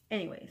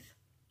anyways,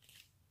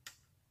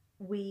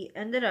 we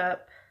ended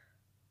up,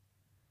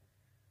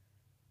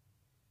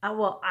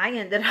 I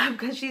ended up,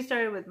 because she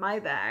started with my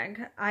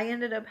bag, I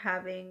ended up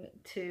having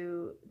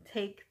to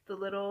take the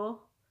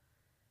little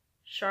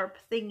sharp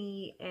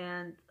thingy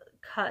and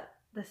cut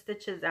the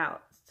stitches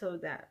out so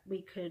that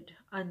we could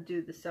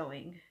undo the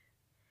sewing.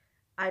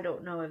 I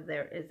don't know if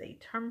there is a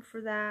term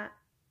for that.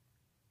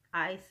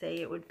 I say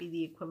it would be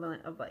the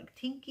equivalent of like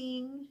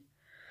tinking.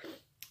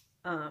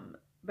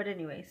 But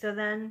anyway, so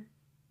then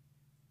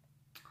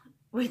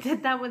we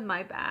did that with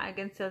my bag.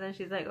 And so then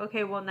she's like,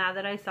 okay, well, now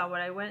that I saw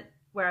where I went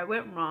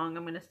wrong,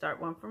 I'm going to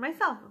start one for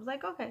myself. I was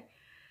like, okay.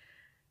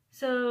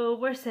 So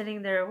we're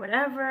sitting there,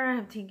 whatever,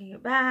 I'm taking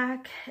it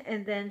back.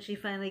 And then she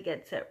finally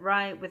gets it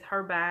right with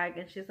her bag.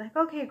 And she's like,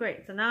 okay,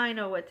 great. So now I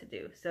know what to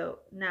do. So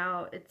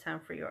now it's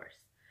time for yours.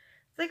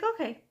 It's like,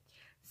 okay.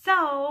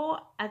 So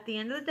at the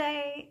end of the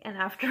day, and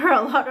after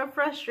a lot of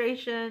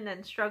frustration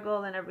and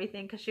struggle and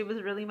everything, because she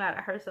was really mad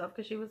at herself,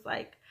 because she was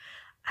like,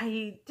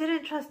 I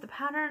didn't trust the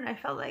pattern. I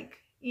felt like,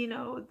 you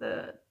know,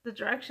 the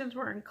directions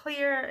weren't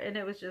clear and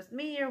it was just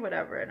me or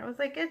whatever. And I was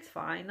like, it's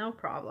fine, no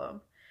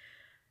problem.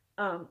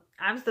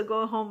 I'm still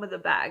going home with a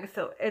bag,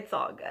 so it's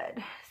all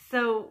good.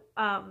 So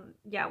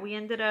yeah, we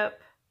ended up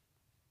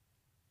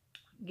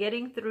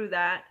getting through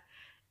that,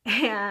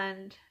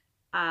 and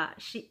I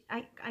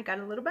got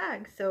a little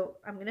bag, so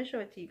I'm gonna show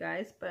it to you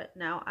guys. But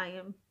now I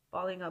am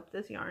balling up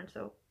this yarn,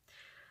 so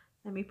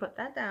let me put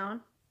that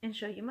down and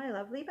show you my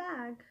lovely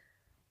bag.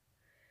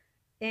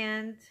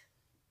 And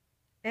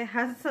it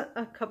has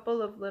a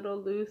couple of little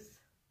loose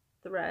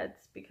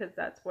threads because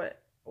that's where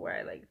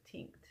I like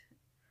tinked.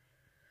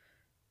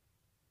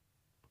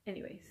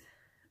 Anyways,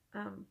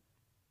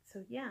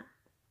 so yeah,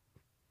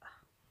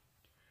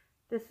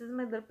 this is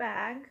my little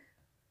bag,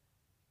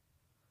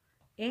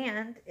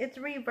 and it's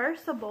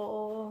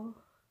reversible.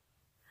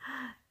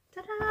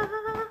 Ta-da!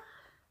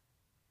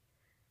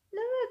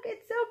 Look,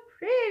 it's so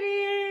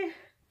pretty.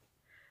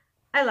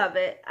 I love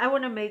it. I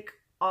want to make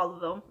all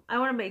of them. I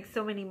want to make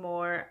so many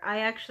more. I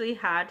actually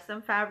had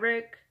some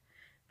fabric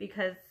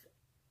because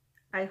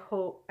I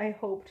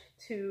hoped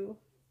to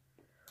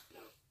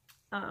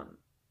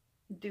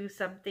do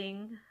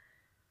something,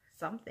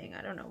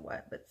 I don't know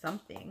what, but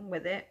something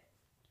with it.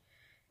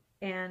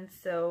 And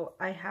so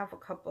I have a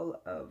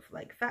couple of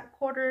like fat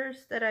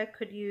quarters that I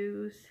could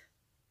use,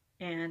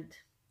 and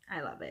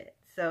I love it.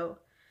 So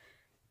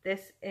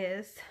this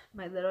is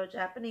my little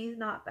Japanese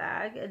knot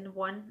bag, and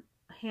one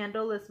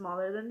handle is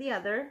smaller than the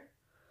other,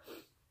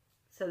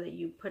 so that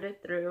you put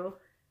it through,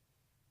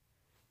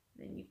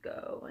 then you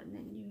go, and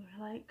then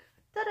you're like,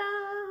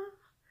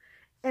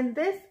 ta-da! And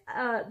this,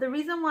 the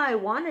reason why I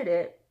wanted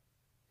it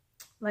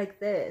like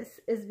this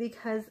is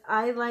because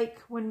I like,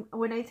 when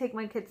I take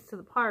my kids to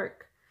the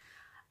park,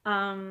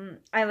 I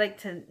like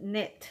to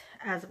knit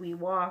as we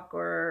walk,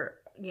 or,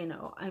 you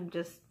know, I'm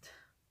just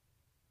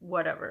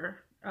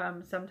whatever.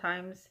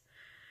 Sometimes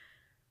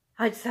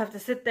I just have to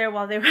sit there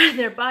while they ride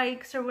their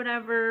bikes or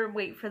whatever,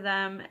 wait for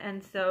them.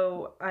 And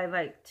so I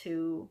like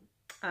to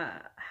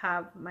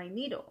have my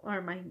needle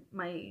or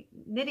my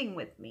knitting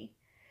with me.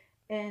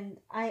 And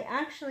I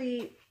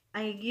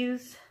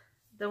use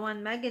the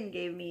one Megan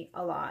gave me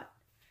a lot.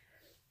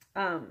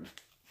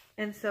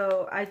 And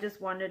so I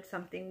just wanted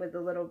something with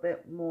a little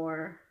bit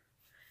more.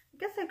 I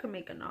guess I could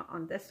make a knot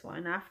on this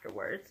one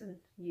afterwards and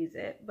use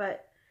it,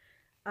 but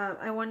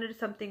I wanted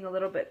something a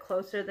little bit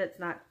closer that's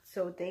not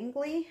so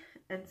dangly,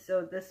 and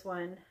so this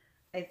one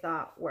I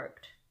thought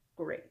worked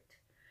great.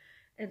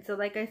 And so,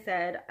 like I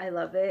said, I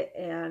love it,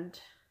 and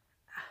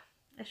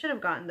I should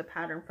have gotten the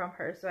pattern from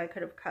her so I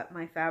could have cut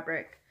my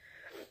fabric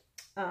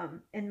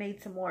and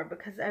made some more,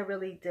 because I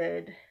really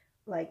did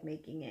like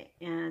making it,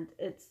 and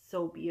it's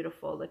so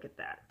beautiful. Look at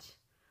that.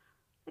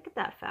 Look at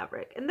that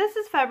fabric. And this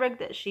is fabric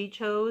that she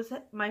chose.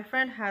 My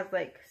friend has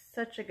like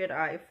such a good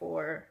eye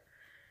for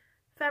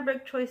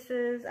fabric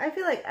choices. I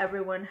feel like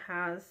everyone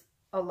has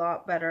a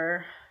lot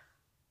better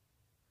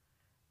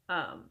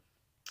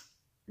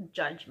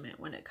judgment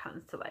when it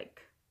comes to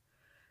like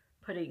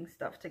putting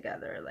stuff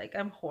together. Like,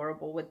 I'm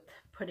horrible with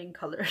putting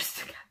colors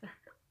together.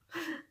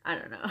 I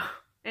don't know.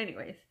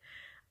 Anyways,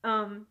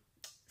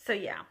 so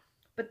yeah.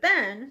 But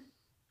then,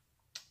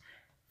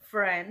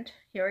 friend,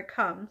 here it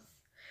comes.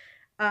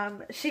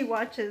 She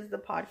watches the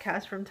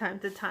podcast from time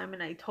to time,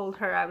 and I told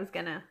her I was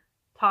gonna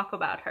talk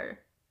about her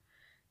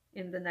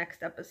in the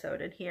next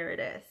episode, and here it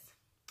is.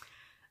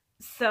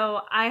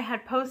 So I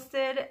had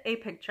posted a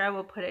picture. I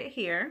will put it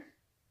here.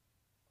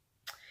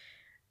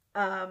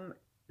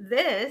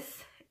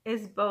 This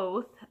is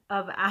both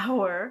of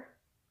our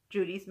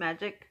Judy's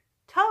Magic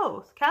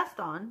toes, cast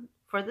on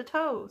for the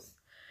toes.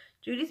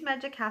 Judy's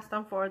Magic cast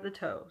on for the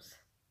toes.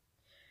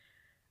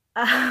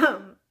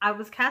 I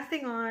was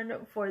casting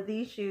on for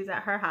these shoes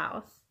at her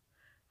house,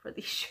 for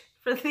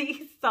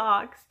these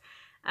socks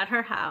at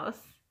her house,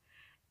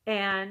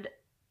 and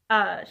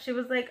she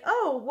was like,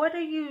 "Oh, what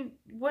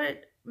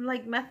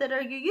like method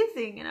are you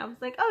using?" And I was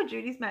like, "Oh,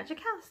 Judy's Magic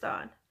cast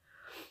on."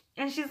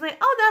 And she's like,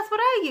 "Oh, that's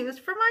what I used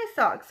for my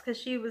socks," because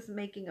she was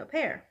making a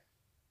pair.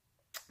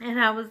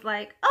 And I was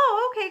like,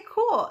 "Oh, okay,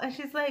 cool." And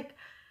she's like,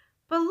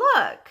 "But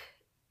look,"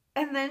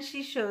 and then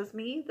she shows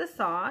me the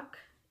sock,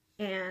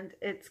 and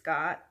it's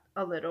got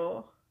a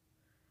little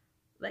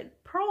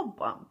like pearl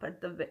bump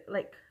at the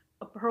like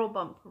a pearl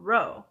bump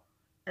row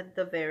at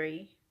the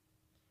very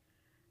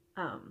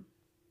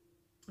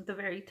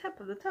tip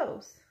of the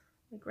toes,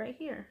 like right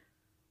here.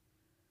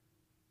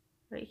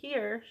 Right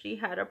here, she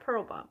had a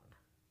pearl bump.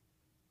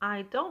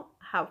 I don't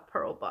have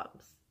pearl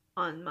bumps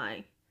on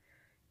my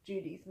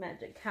Judy's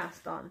Magic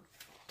cast on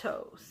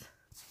toes.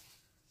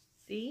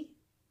 See,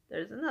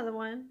 there's another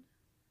one.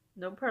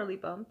 No pearly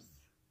bumps,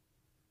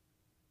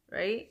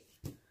 right?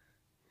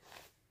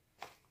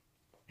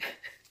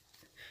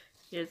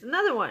 Here's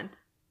another one.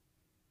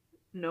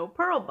 No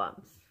pearl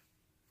bumps.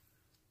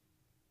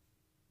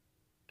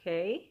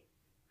 Okay.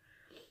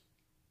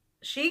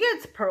 She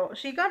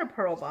got a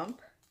pearl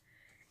bump,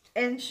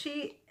 and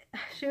she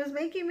was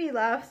making me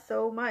laugh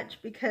so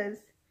much, because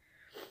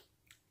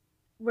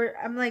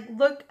I'm like,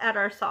 look at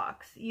our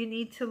socks. You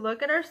need to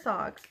look at our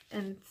socks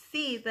and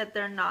see that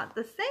they're not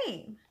the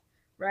same,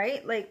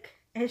 right? Like,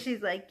 and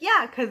she's like,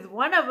 yeah, because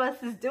one of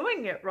us is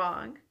doing it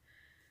wrong.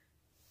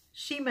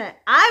 She meant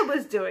I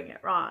was doing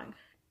it wrong.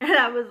 And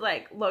I was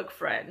like, look,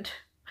 friend,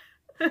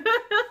 one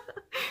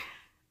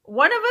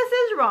of us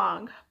is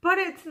wrong, but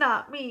it's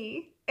not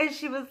me. And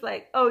she was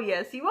like, oh,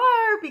 yes, you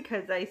are,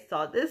 because I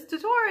saw this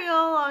tutorial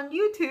on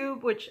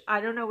YouTube, which I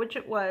don't know which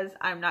it was.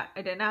 I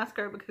didn't ask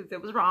her because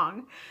it was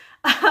wrong.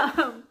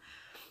 And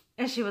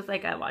she was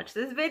like, I watched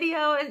this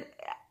video. And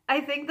I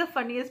think the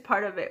funniest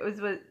part of it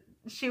was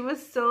she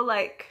was so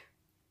like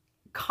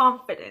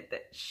confident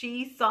that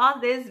she saw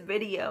this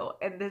video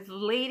and this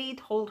lady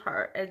told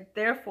her, and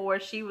therefore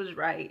she was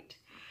right.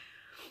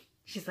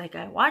 She's like,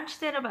 I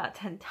watched it about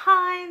 10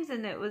 times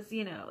and it was,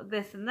 you know,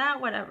 this and that,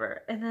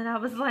 whatever. And then I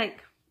was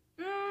like,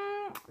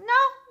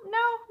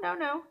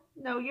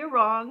 no, you're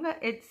wrong.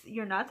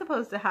 You're not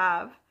supposed to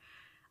have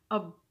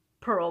a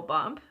pearl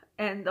bump.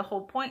 And the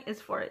whole point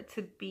is for it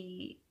to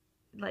be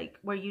like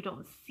where you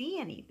don't see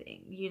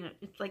anything. You know,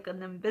 it's like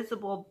an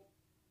invisible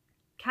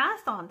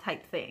cast on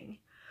type thing.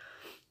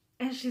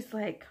 And she's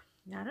like,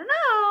 I don't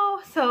know.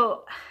 know.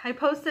 So I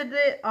posted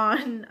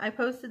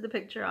the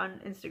picture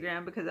on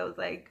Instagram because I was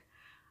like,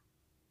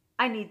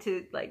 I need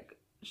to like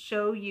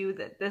show you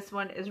that this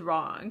one is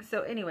wrong.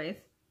 So anyways,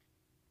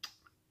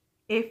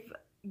 if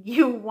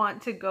you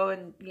want to go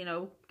and, you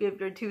know, give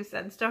your 2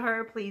 cents to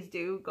her, please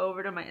do go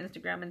over to my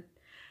Instagram and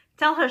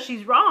tell her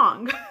she's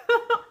wrong.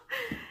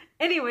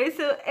 Anyway,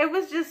 so it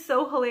was just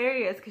so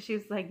hilarious because she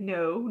was like,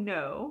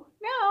 no,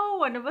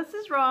 one of us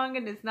is wrong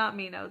and it's not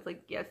me. And I was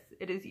like, yes,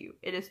 it is you.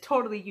 It is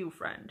totally you,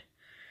 friend.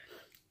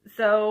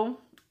 So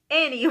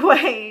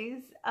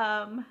anyways,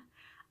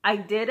 I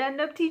did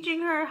end up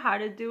teaching her how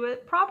to do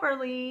it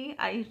properly.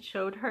 I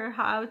showed her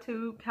how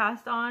to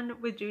cast on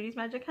with Judy's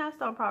Magic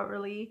Cast On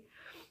properly.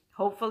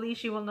 Hopefully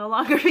she will no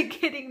longer be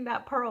getting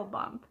that pearl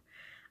bump.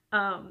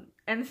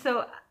 And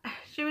so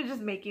she was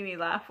just making me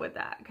laugh with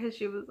that because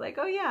she was like,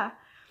 oh yeah.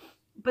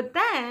 But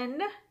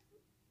then,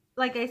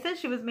 like I said,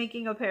 she was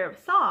making a pair of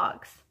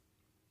socks.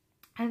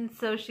 And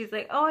so she's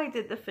like, oh, I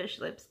did the fish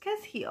lips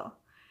kiss heel.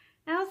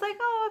 And I was like,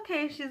 oh,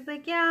 okay. She's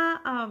like, yeah,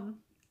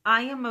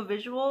 I am a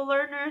visual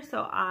learner,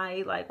 so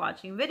I like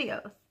watching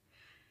videos.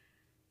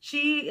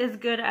 She is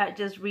good at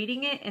just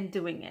reading it and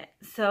doing it.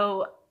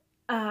 So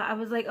I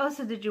was like, oh,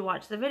 so did you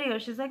watch the video?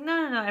 She's like, no,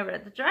 I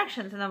read the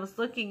directions. And I was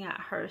looking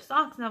at her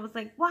socks and I was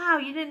like, wow,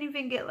 you didn't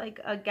even get like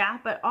a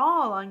gap at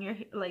all on your,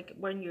 like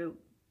when you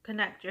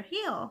connect your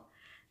heel.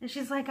 And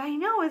she's like, I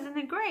know, isn't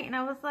it great? And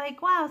I was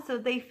like, wow, so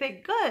they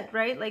fit good,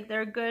 right? Like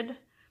they're a good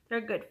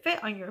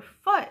fit on your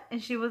foot.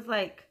 And she was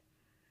like,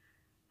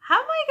 how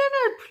am I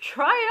gonna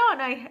try it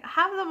on? I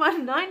have them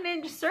on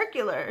 9-inch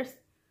circulars.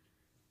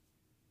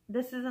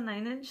 This is a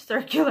 9-inch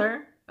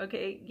circular.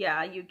 Okay,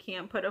 yeah, you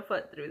can't put a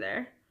foot through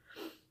there.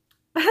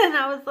 And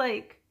I was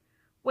like,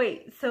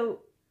 wait, so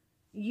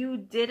you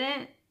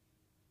didn't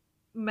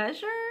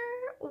measure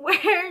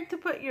where to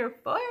put your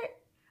foot?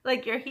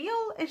 Like your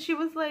heel? And she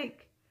was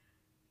like,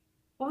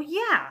 well,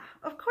 yeah,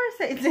 of course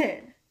I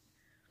did.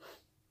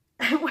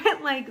 I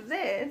went like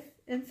this.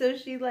 And so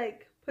she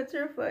like puts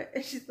her foot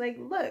and she's like,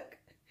 look.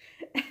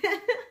 She made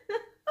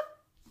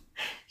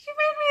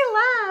me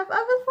laugh.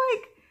 I was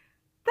like,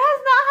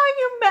 that's not how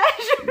you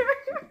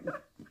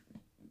measure.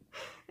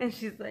 And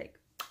she's like,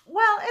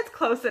 well, it's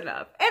close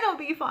enough. It'll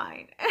be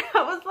fine. And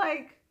I was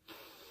like,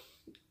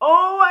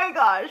 oh my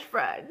gosh,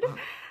 friend.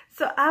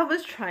 So I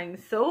was trying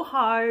so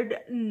hard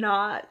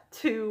not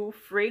to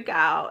freak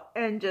out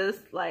and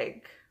just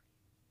like,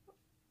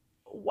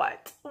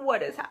 what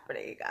is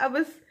happening? I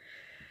was,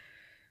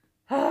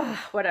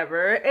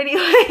 whatever.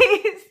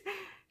 Anyways,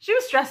 she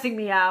was stressing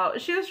me out.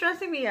 She was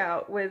stressing me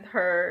out with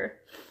her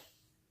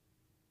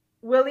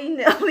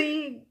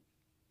willy-nilly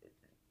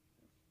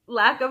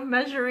lack of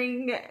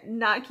measuring,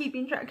 not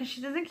keeping track, because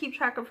she doesn't keep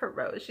track of her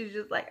rows. She's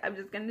just like, I'm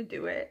just gonna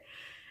do it.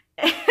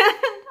 And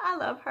I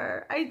love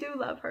her. I do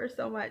love her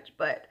so much,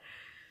 but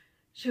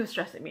she was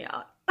stressing me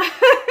out.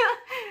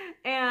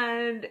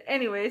 And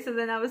anyway, so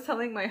then I was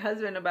telling my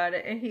husband about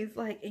it and he's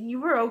like, and you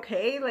were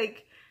okay?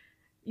 Like,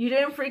 you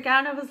didn't freak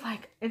out? And I was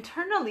like,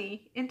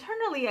 internally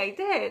I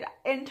did.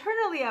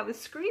 Internally I was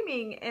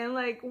screaming and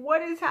like,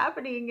 what is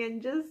happening?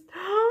 And just,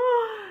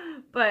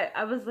 but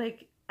I was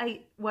like,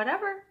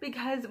 whatever,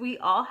 because we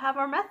all have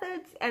our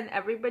methods and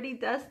everybody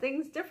does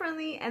things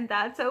differently and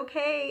that's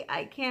okay.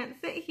 I can't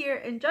sit here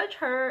and judge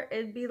her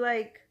and be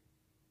like,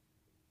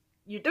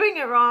 you're doing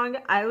it wrong.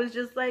 I was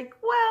just like,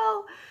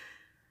 well,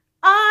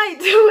 I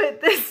do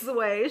it this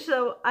way.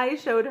 So I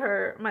showed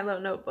her my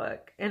little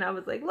notebook and I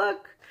was like,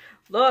 look,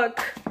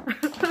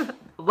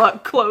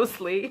 look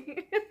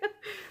closely.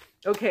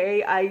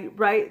 Okay, I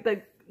write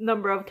the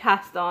number of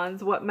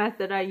cast-ons, what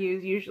method I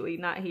use, usually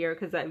not here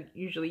because I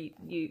usually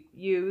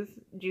use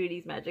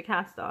Judy's Magic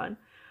Cast-On.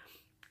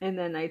 And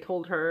then I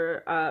told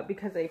her,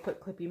 because I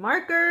put clippy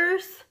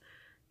markers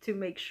to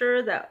make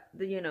sure that,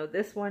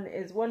 this one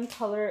is one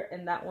color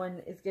and that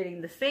one is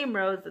getting the same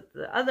rows that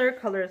the other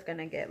color is going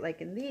to get,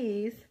 like in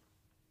these,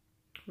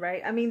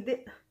 right? I mean,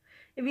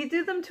 if you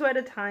do them 2 at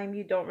a time,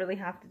 you don't really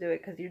have to do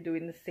it because you're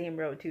doing the same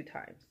row 2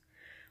 times.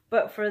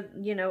 But for,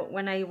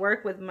 when I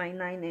work with my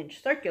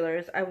 9-inch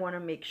circulars, I want to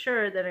make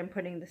sure that I'm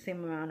putting the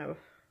same amount of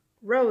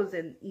rows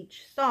in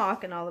each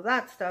sock and all of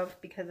that stuff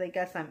because I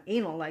guess I'm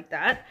anal like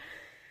that.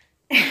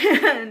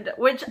 And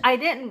which I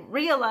didn't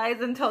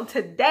realize until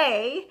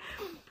today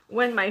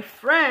when my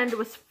friend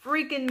was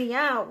freaking me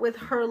out with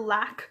her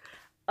lack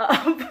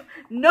of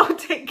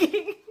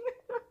note-taking.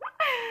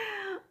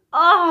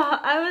 Oh,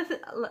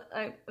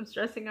 I'm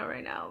stressing out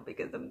right now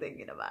because I'm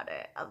thinking about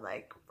it. I'm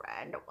like,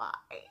 friend, why?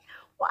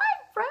 Why,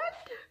 friend?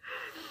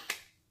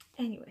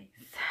 Anyways,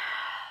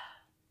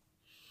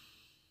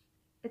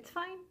 it's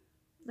fine.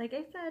 Like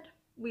I said,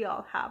 we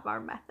all have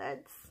our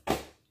methods.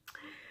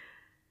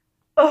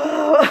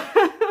 Oh.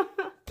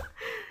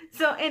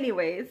 So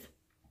anyways,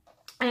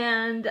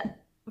 and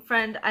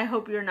friend, I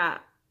hope you're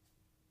not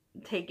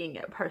taking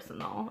it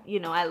personal.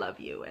 I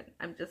love you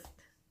and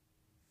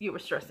you were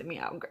stressing me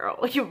out,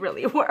 girl. You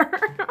really were.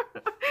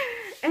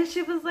 And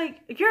she was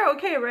like, you're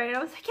okay, right? And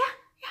I was like, yeah,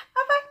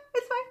 I'm fine.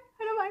 It's fine.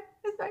 I don't mind.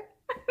 It's fine.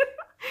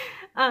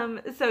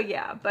 So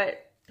yeah,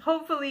 but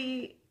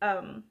hopefully,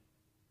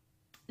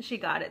 she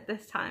got it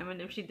this time,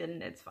 and if she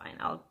didn't, it's fine.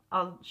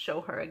 I'll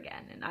show her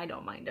again, and I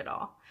don't mind at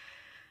all.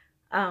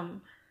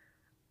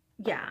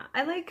 Yeah,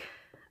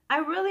 I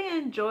really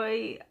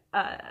enjoy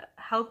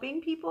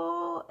helping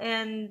people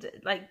and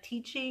like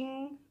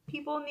teaching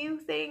people new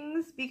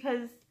things,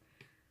 because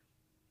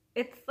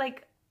it's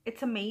like,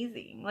 it's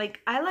amazing. Like,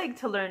 I like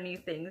to learn new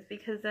things,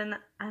 because then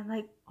I'm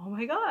like, oh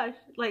my gosh,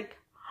 like,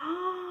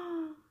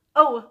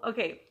 oh,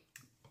 okay.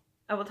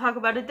 I will talk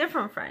about a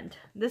different friend.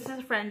 This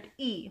is friend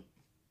E.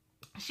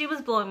 She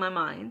was blowing my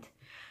mind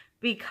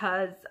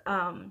because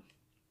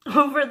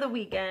over the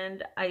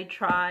weekend I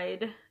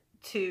tried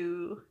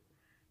to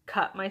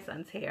cut my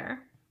son's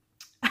hair.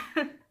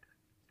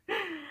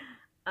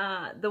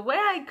 The way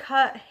I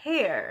cut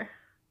hair,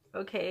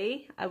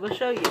 okay, I will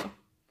show you.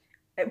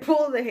 I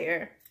pull the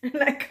hair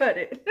and I cut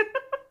it.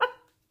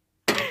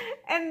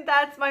 And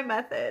that's my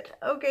method.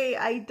 Okay,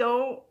 I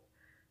don't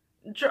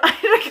try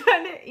to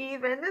cut it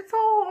even. It's so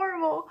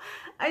horrible.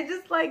 I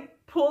just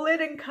like pull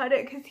it and cut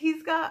it, because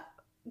he's got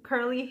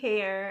curly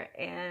hair,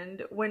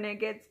 and when it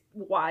gets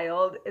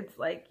wild, it's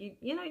like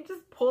you know, you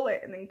just pull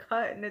it and then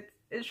cut, and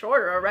it's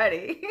shorter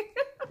already.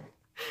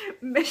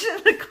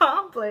 Mission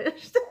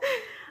accomplished.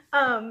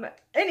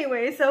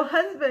 Anyway, so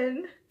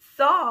husband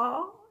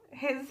saw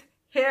his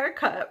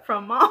haircut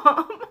from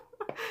mom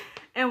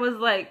and was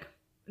like,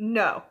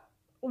 no,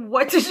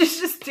 what did you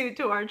just do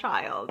to our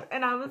child?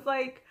 And I was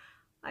like,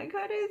 I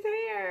cut his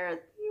hair.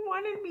 He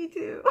wanted me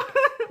to.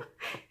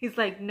 He's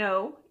like,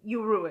 no,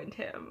 you ruined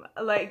him.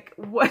 Like,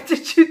 what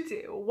did you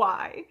do?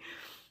 Why?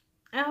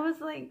 And I was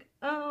like,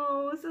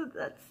 oh, so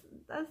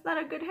that's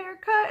not a good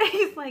haircut?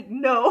 He's like,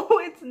 no,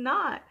 it's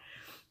not.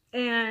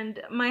 And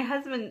my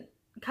husband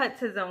cuts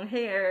his own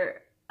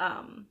hair,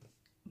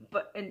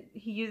 and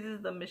he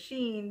uses the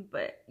machine,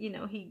 but you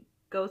know, he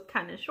goes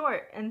kind of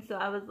short. And so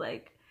I was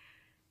like,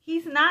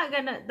 he's not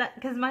gonna,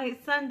 because my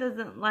son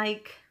doesn't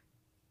like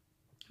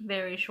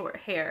very short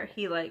hair.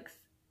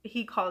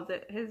 He calls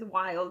it his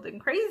wild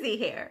and crazy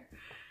hair.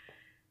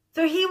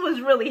 So he was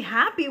really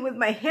happy with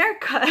my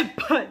haircut,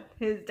 but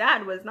his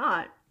dad was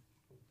not.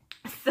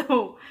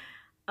 So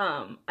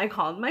I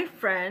called my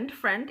friend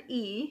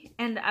E,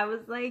 and I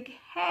was like,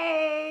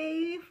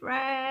 hey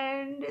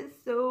friend,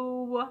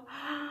 so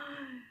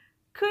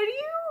could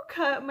you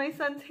cut my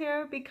son's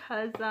hair,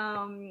 because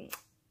I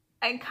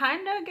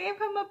kind of gave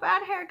him a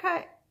bad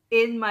haircut.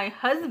 In my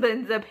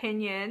husband's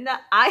opinion,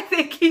 I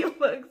think he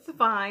looks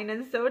fine,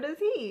 and so does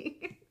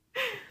he.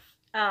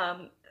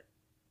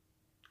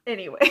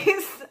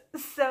 Anyways,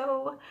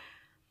 so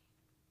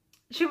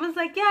she was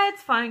like, yeah,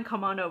 it's fine,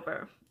 come on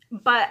over.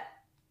 But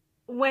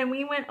when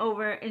we went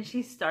over and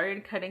she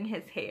started cutting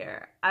his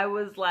hair, I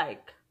was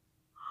like,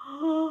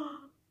 oh,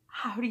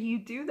 how do you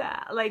do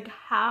that? Like,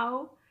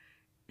 how?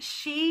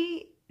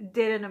 She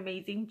did an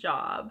amazing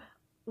job.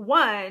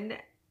 One,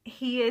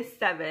 he is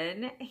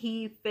 7.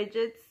 He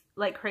fidgets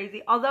like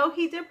crazy. Although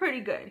he did pretty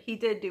good. He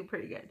did do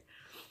pretty good.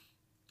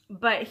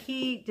 But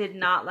he did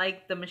not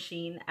like the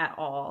machine at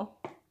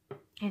all.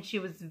 And she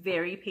was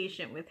very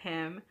patient with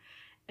him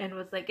and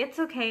was like, it's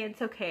okay,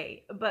 it's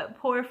okay. But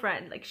poor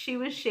friend, like, she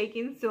was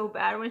shaking so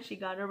bad when she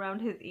got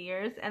around his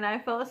ears. And I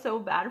felt so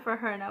bad for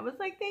her. And I was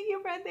like, thank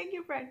you,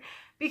 friend.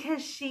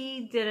 Because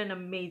she did an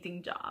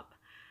amazing job.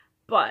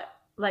 But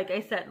like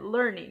I said,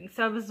 learning.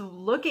 So I was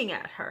looking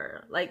at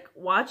her, like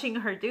watching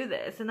her do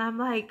this. And I'm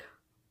like,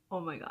 oh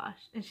my gosh.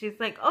 And she's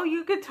like, oh,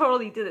 you could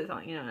totally do this. I'm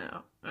like,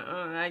 no,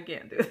 I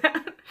can't do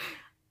that.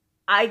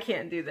 I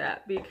can't do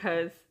that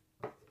because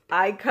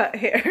I cut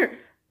hair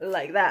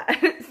like that.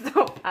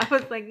 So I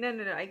was like, no,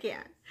 I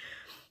can't.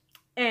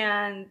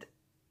 And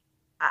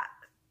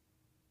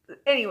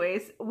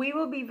anyways, we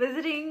will be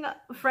visiting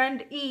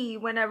friend E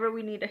whenever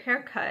we need a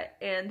haircut,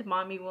 and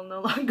mommy will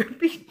no longer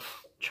be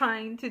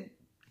trying to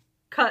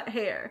cut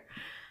hair.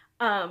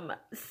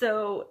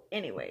 So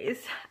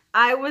anyways,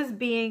 I was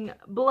being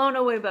blown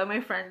away by my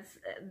friends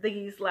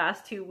these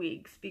last 2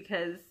 weeks,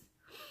 because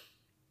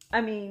I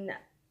mean,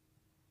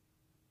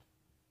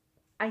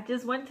 I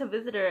just went to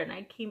visit her and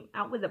I came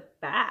out with a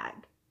bag.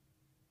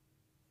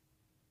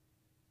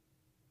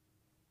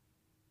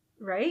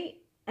 Right?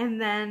 And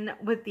then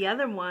with the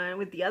other one,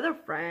 with the other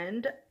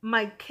friend,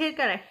 my kid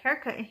got a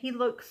haircut and he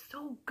looked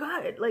so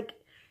good. Like,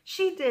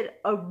 she did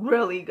a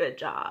really good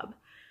job.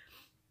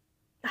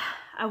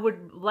 I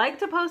would like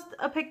to post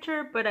a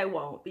picture, but I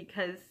won't,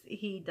 because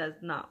he does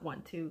not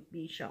want to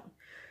be shown.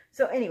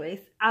 So anyways,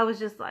 I was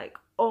just like,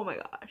 oh my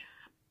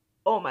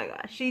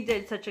gosh, she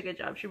did such a good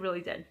job. She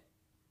really did.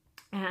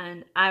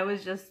 And I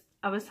was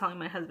telling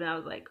my husband, I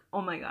was like, oh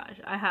my gosh,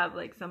 I have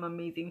like some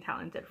amazing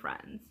talented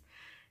friends.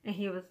 And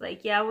he was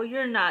like, yeah, well,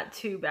 you're not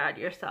too bad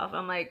yourself.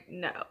 I'm like,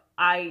 no,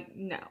 I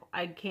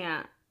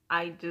can't.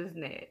 I just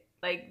knit.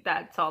 Like,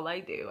 that's all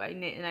I do. I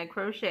knit and I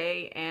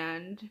crochet,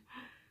 and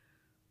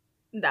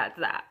that's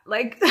that.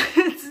 Like,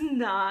 it's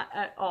not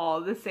at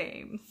all the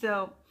same.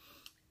 So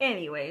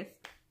anyways,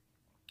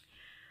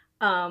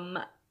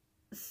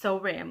 so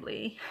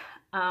rambly,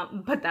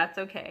 but that's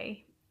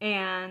okay.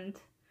 And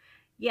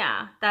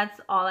yeah,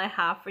 that's all I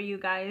have for you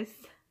guys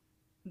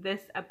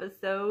this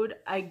episode.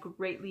 I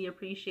greatly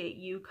appreciate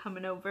you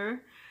coming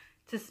over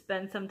to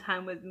spend some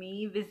time with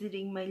me,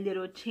 visiting my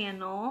little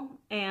channel,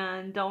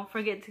 and don't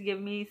forget to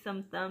give me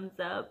some thumbs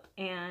up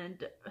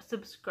and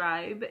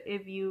subscribe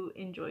if you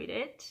enjoyed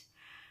it,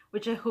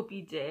 which I hope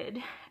you did.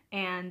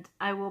 And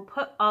I will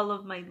put all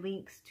of my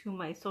links to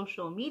my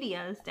social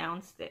medias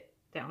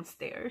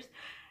downstairs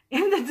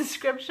in the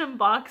description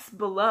box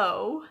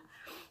below.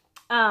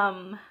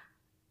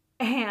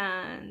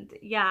 And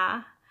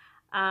yeah,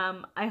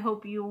 I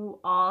hope you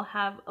all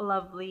have a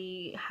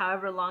lovely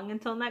however long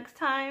until next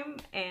time,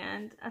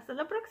 and hasta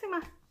la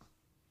próxima.